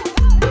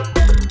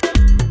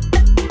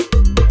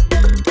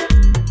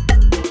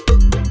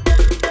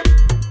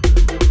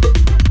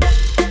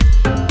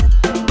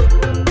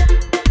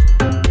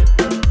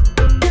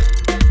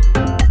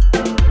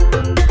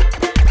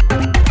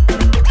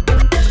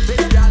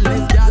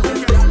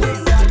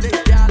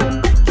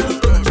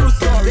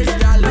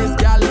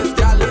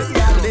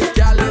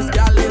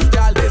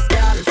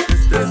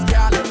 This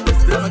gal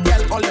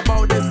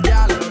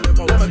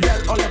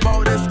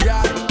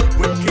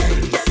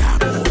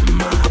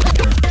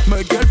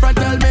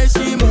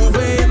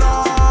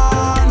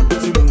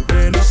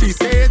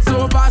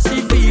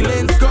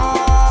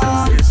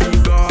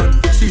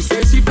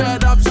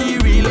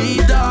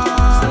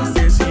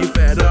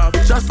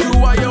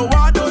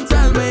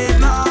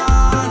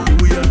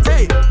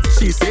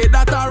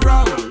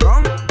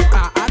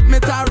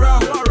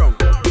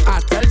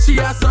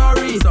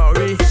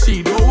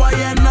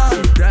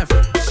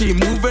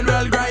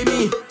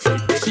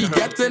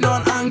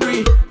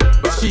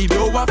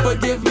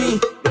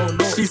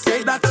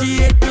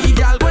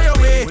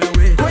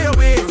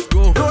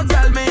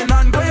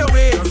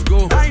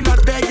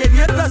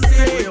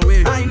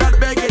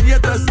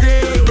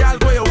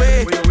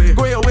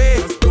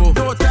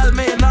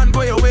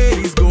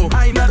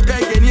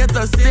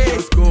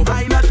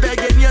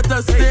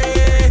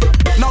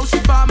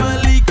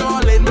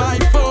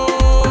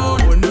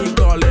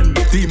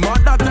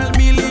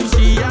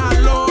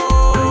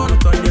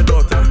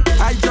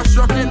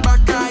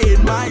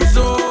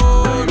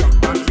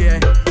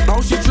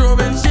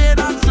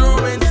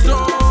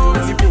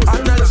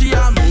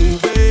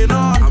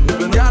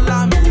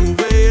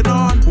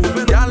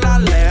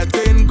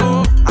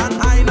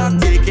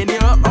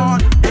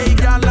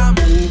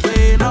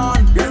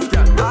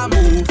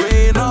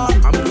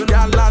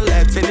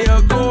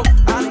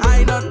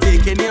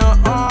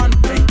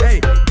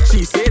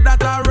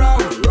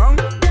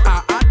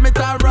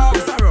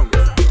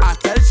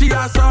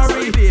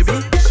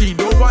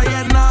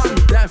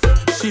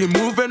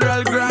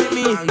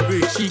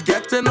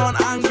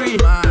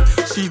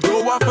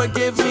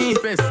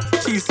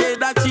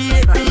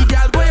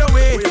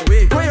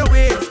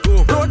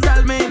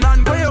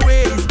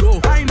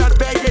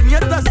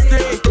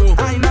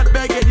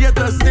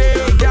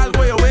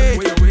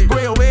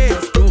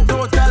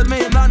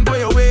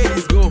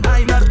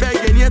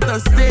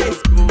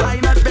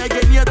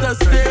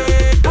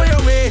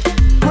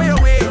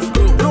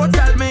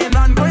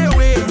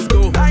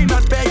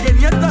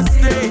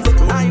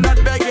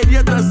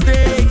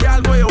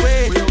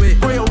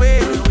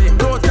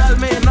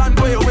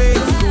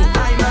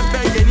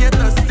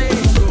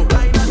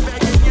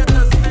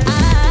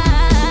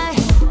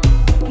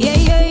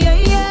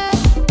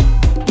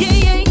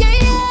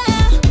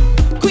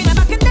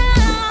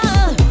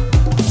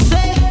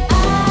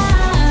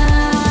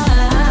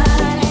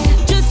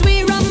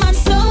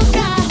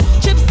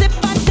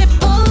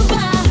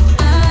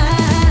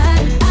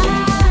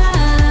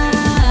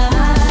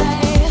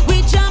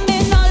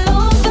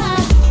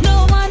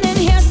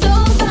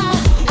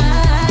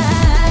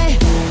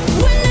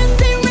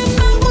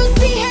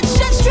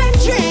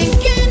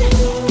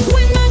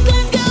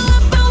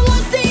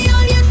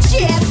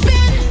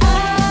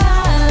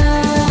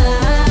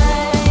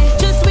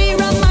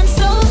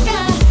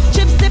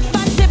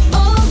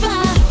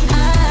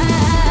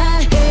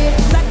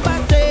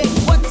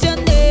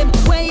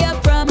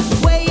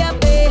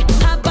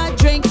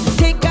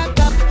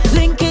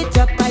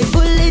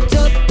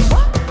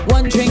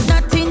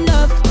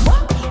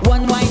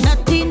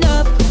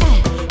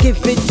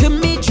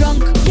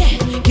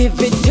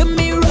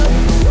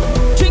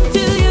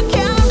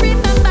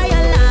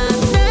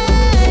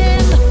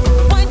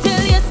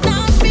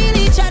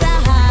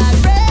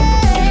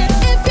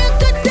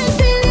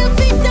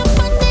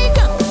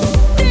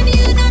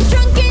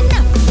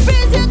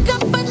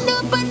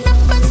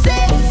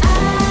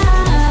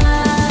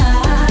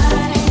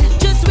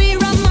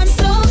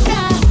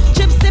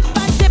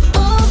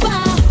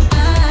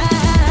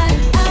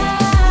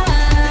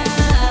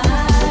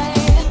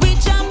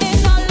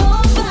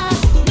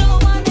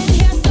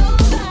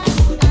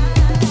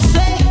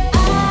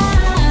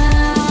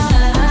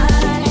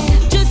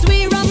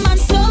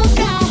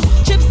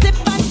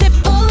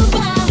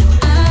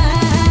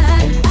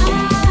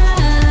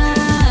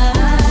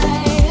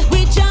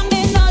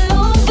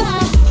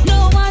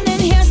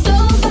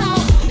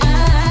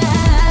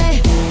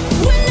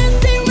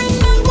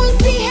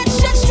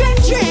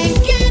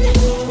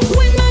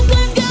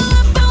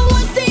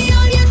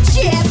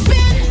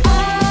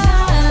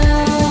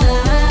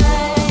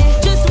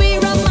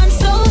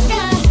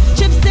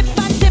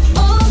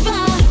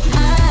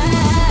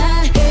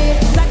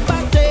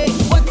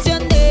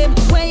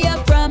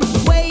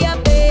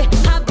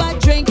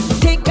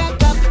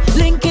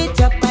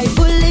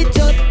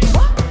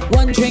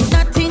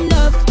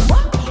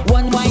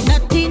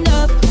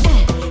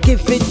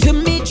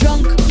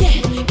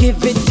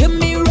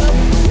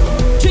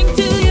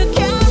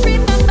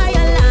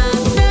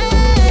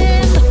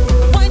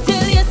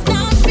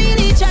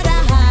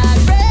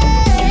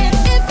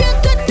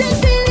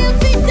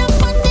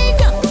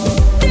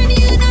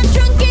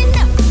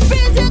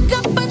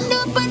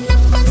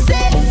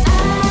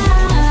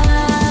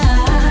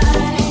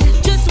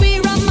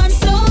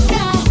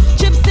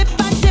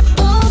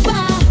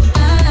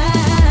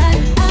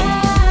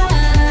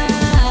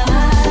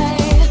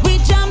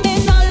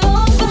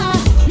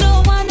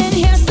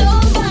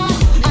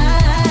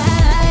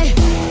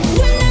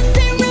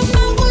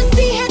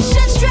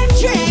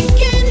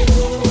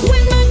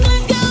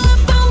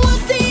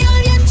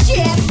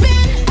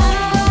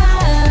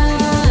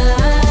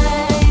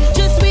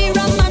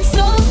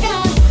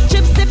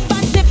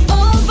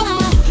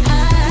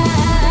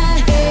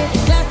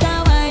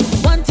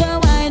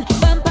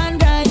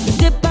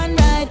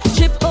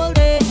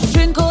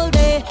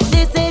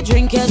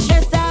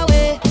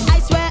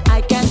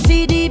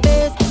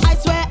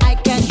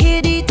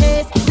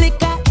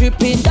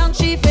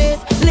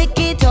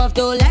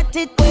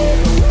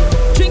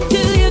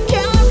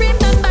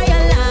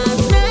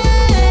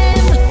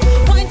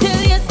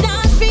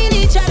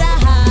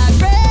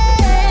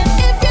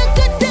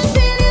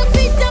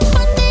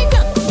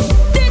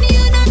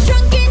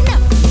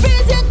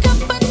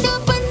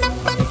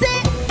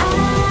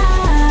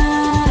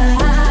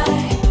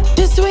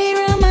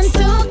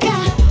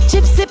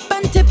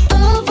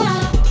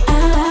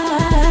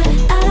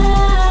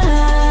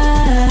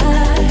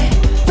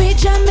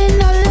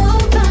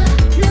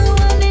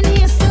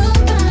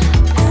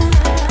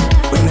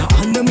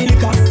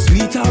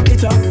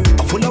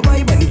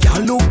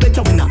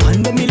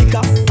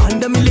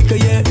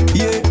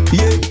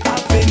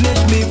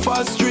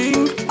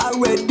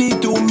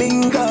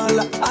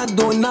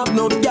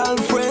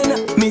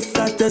Me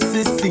status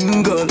is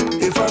single.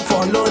 If I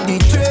follow the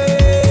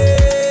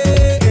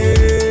trend,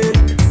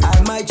 I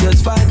might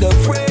just find a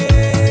friend.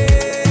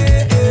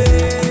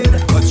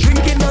 Cause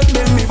drinking does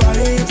make me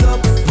vibes up,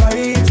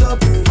 vibes up,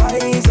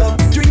 vibes up.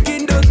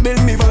 Drinking does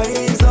make me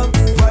vibes up,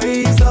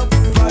 vibes up,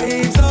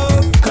 vibes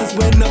up. Cause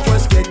when I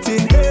first get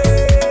in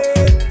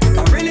here,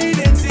 I really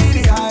didn't see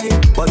the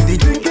hype, but the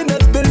drinking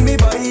does build me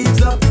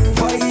vibes up,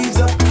 vibes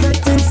up.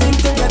 Things seem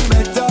to get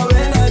better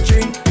when I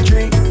drink,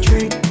 drink,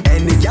 drink.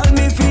 And the girl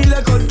me feel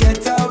I could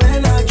get her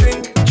when I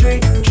drink,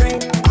 drink,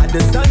 drink. I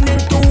just turn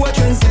into a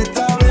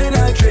trendsetter when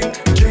I drink,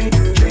 drink,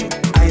 drink.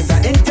 I's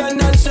an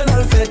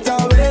international fetter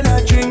when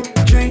I drink,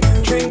 drink,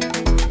 drink.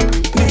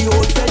 Me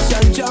old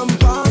session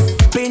jumper,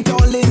 paint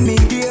all in me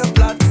hair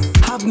flat.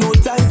 Have no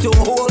time to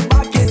hold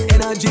back, it's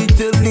energy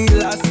till the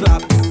last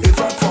lap. If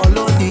I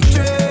follow the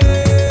trend,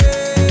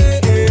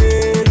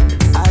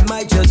 I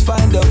might just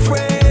find a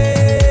friend.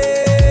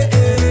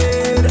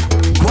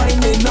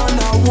 Whining on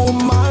a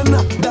woman,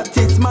 that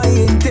is my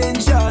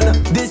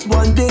intention. This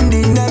one thing,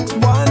 the next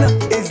one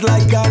is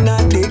like an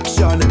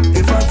addiction.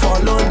 If I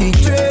follow the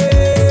trend,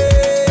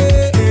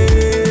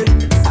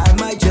 I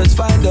might just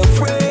find a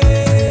friend.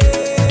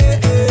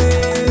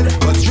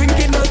 Cause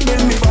drinking does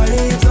make me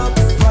vibes up,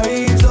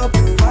 vibes up,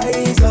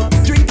 vibes up.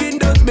 Drinking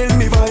does make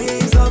me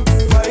vibes up,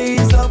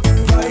 vibes up,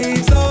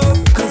 vibes up.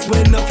 Cause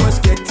when I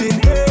first get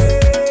in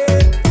here,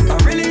 I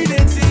really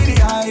didn't see the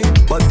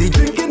hype, but the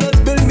drinking does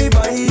build me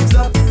vibes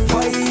up,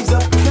 vibes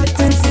up.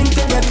 Things seem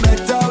to get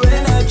better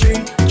when I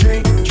drink,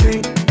 drink,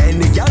 drink.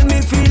 And the girl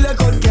me feel I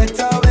could get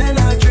her when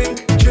I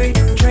drink, drink,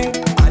 drink.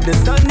 I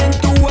just turn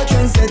into a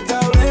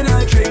trendsetter when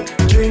I drink,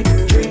 drink,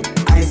 drink.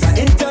 I's an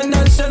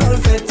international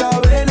fetter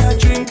when I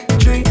drink,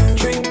 drink,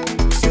 drink.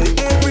 So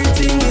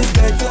everything is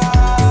better,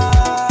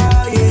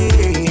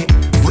 yeah.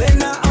 When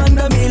I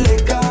under me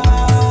liquor,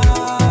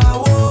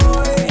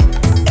 boy,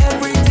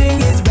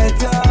 everything is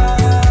better,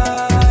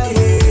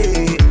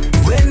 yeah.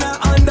 When I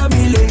under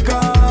me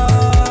liquor,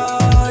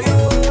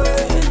 yeah.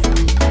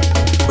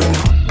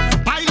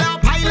 Pile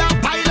up,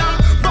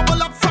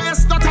 bubble up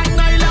fast, not a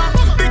nailer.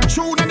 Big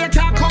tune and you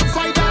can't come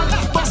fight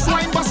that. Bust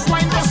wine, bust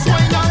wine, bust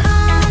wine now.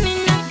 I'm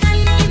in a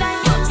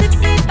carnival,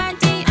 sexy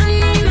party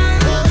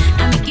animal.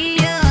 I'm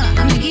Guillo,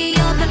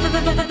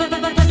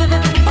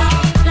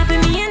 la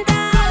pimienta,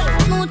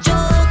 mucho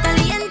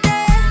caliente,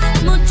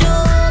 mucho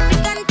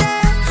picante,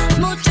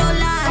 mucho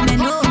la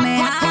menome.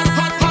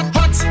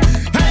 Hot,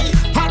 hey,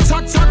 hot,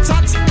 hot, hot,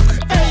 hot.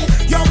 Hey,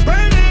 you're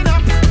burning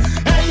up.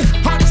 Hey,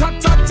 hot,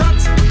 hot, hot,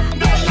 hot.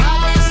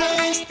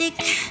 Stick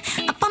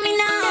up on me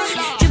now,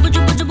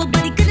 dribble,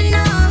 body good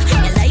enough. You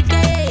like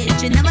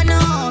it, you never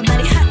know.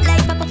 Body hot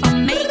like Papa from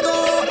Mexico.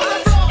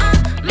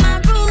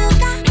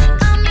 Maruca,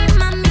 call me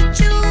Mami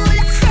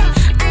Chula.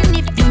 And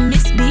if you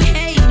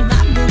misbehave, I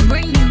will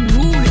bring you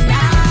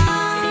moolah.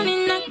 I'm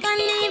in a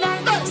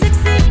carnival,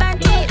 sexy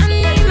party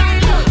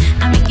animal.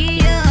 I'm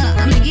Guillo,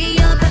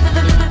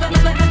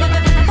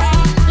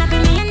 la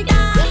pimienta,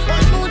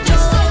 mucho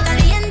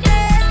caliente,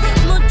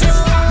 mucho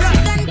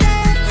picante,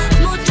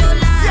 mucho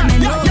la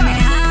menome.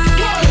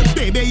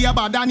 Baby, you're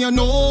bad and you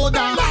know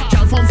that.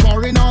 Girl from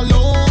foreign or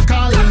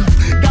local,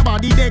 the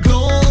body they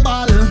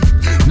global.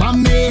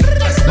 Mami,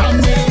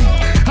 mami,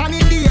 and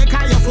in the air,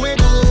 calla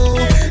fuego.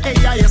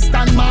 Hey, I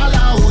stand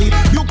mala hoy.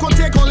 You could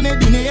take all me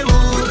dinero,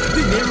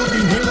 dinero,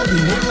 dinero,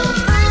 dinero.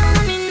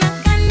 I'm in a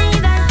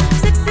carnival,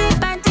 sexy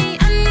party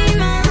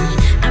animal.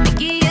 I'm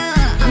Guillo,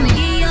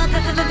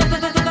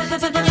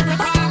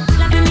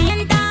 la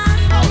pimienta,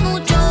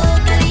 mucho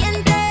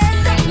caliente,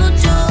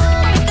 mucho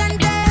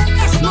picante,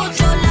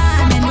 mucho la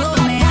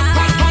menome.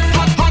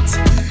 Hot,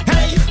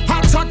 hey,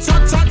 hot, hot,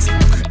 hot, hot.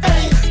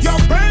 Hey,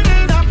 you're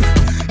burning up.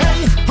 Hey,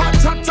 hot,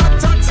 hot,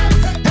 hot, hot.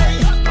 Hey,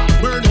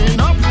 burning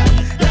up.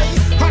 Hey,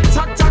 hot,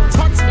 hot, hot,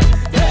 hot.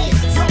 Hey,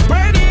 you're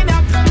burning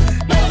up.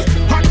 Hey,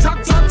 hot,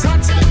 hot, hot,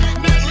 hot.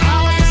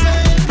 How I say,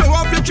 blow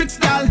up your tricks,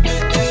 girl.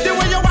 The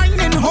way you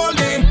whining, hold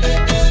it.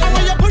 And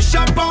when you push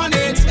up on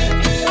it.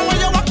 And when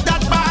you walk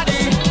that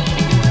body.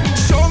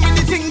 Show me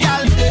the thing,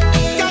 girl.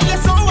 Girl,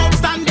 you're so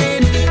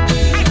outstanding.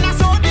 And I'm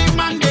so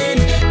demanding.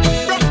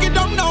 Rock it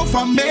down now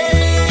for me.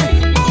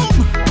 Boom.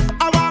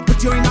 I wanna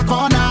put you in a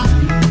corner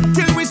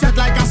till we sweat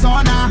like a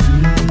sauna.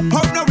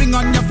 Hope no ring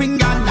on your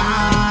finger,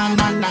 nah,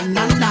 nah, nah,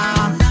 nah,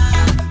 nah.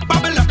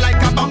 Bubble up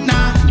like a bong,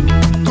 nah.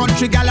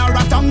 Country gal or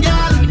a tongue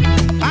gal.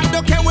 I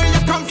don't care where you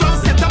come from.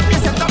 Set up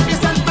yourself,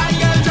 my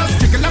girl. Just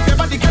jiggle up your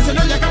body 'cause you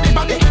know you got the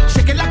body.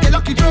 Shake it like a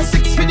lucky draw,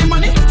 6 for the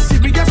money.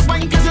 Serious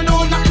wine 'cause you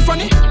know nothing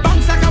funny.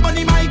 Bounce like a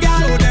bunny, my girl.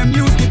 Show them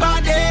use the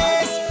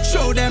bodies.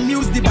 Show them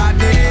use the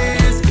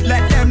bodies.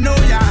 Let them know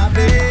you have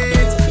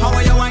it. How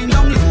are you wine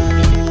down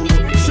low?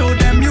 Show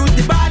them use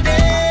the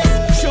bodies.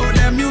 Show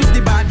them use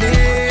the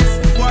bodies.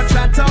 Watch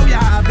that how you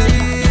have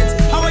it.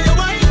 How are you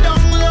wine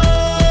down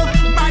low?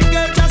 My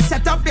girl, just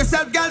set up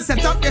yourself, girl.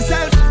 Set up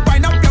yourself.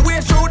 Wind up your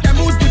waist. Show them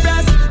who's the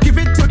best. Give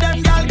it to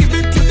them, girl. Give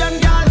it to them,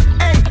 girl.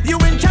 Hey, you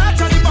in charge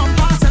of the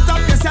bumper. Set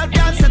up yourself,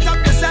 girl. Set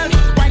up yourself.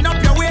 Wind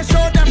up your waist.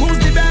 Show them who's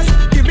the best.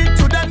 Give it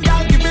to them,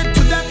 girl. Give it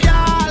to them,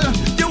 girl.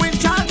 You in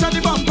charge of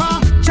the bumper.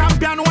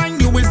 Champion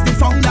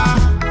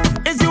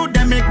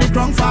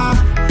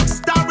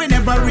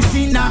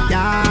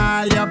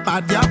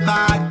bad, you're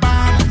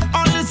bad.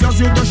 All this yours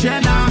you do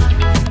share now.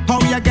 How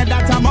you get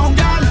that amount,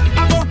 girl?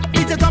 I go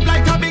beat it up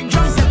like a big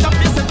drum. Set up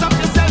yourself,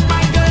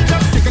 my girl.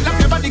 Just shake it up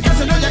your body, cause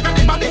you know you got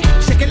the body.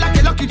 Shake it like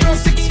a lucky draw,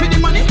 6 for the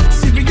money.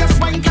 Serious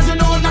wine, cause you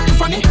know nothing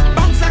funny.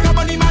 Bounce like a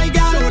bunny, my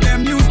girl. Show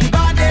them use the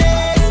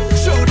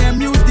bodies. Show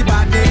them use the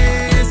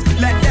bodies.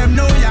 Let them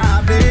know you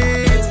have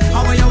it.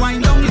 How you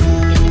wind down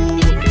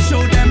low.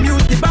 Show them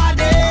use the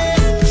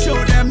bodies. Show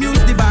them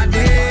use the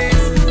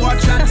bodies.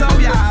 Watch out how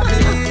you have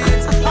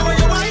it. How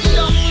you wind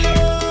down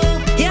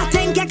low. You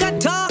think you could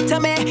talk to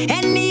me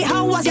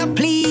anyhow as you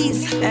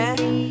please?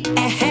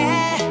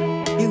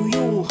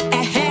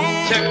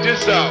 Check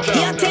this out.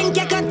 You think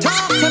you can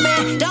talk to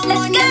me? Don't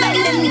want you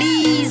bend them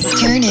knees.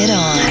 Turn it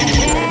on.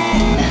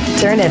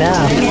 Turn it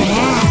up.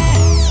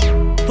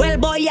 Well,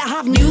 boy, I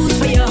have news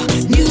for you.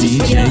 News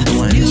DJ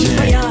for you. Glen News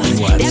for J. you.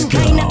 Let's Them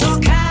kind of go.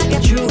 talk can't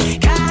get through.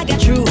 Can't get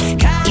through.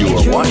 Can't You get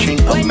are through. watching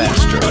a When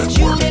master you had at it,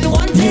 you work. didn't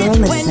want You're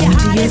it. When you listening to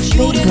had your it,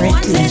 you didn't favorite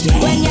want it.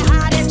 DJ. When you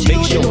had it, you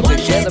Make sure didn't to want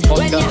share it. the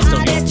When you podcast on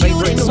had your it, you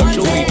favorite didn't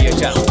social want it. media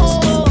channels.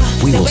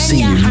 Oh, We will so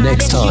see when you had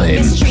next it, time. You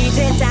mistreat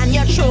it and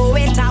you throw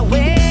it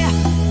away.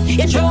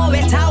 You throw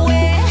it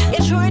away.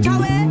 You throw it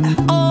away.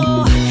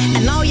 Oh,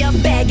 and now you're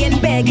begging,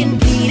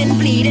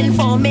 pleading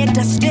for me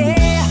to stay.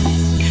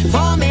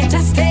 For me to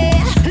stay.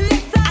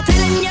 I'm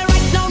telling you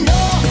right now, no,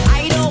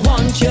 I don't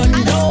want you,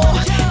 no.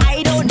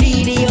 I don't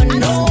need you,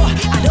 no.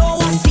 I don't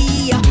want to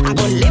see you. I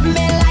go live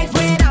my life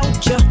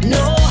without you,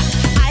 no.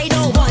 I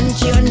don't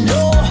want you,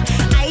 no.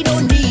 I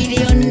don't need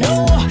you,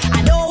 no.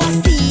 I don't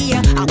want to see you.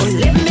 I go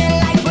live my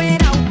life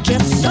without you,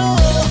 so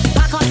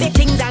pack up your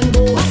things and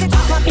go.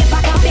 Pack up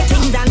your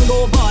things and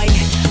go, boy.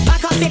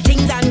 Pack up your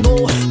things and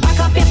go. Pack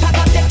up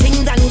your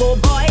things and go,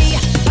 boy.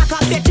 Pack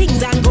up your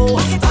things and go.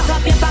 Pack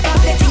up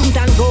your things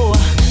and go.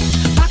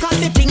 Pack up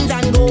your things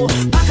and go.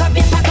 Pack up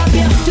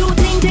your. Do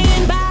things to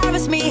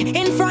embarrass me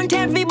in front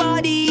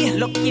everybody.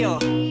 Look here.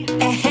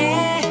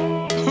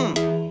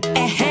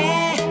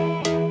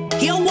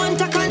 You want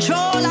to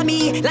control of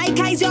me like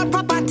I's your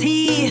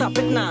property. Stop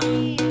it now.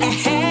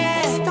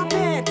 Stop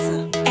it.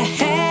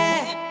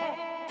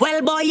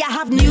 Well, boy, I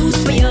have news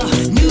for you.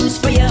 News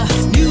for you.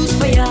 News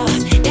for you.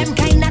 Them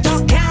kind of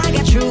talk can't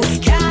get through.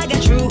 Can't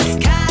get through.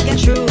 Can't get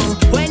through.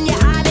 When you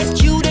had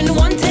it, you didn't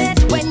want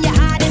it. When you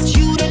had it,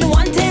 you didn't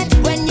want it.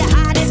 When you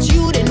had it,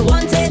 you didn't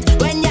want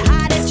it. When you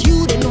had it,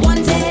 you didn't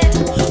want it.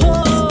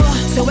 Oh,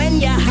 so when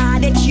you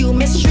had it, you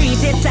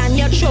mistreat it and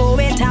you throw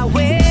it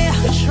away.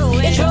 You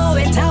throw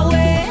it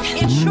away.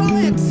 You throw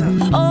it.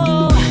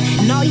 Oh,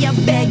 now you're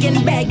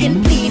begging,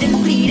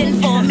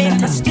 pleading for me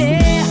to stay.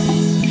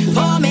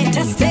 For me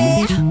to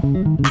stay.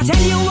 I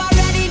tell you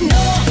already,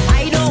 no,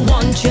 I don't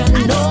want you,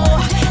 no.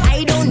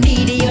 I don't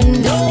need you,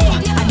 no.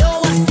 I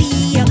don't want to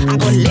see you. I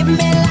go live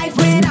my life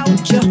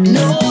without you,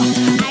 no.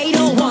 I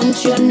don't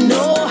want you,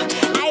 no.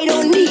 I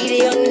don't need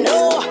you,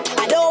 no.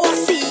 I don't want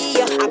to see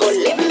you. I go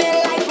live my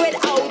life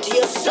without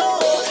you, so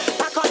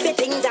pack up your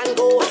things and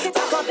go.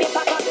 Pack up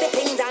your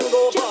things and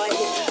go, boy.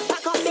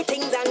 Pack up your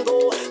things and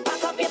go.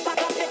 Pack up your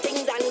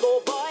things and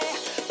go, boy.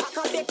 Pack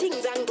up your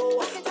things and go.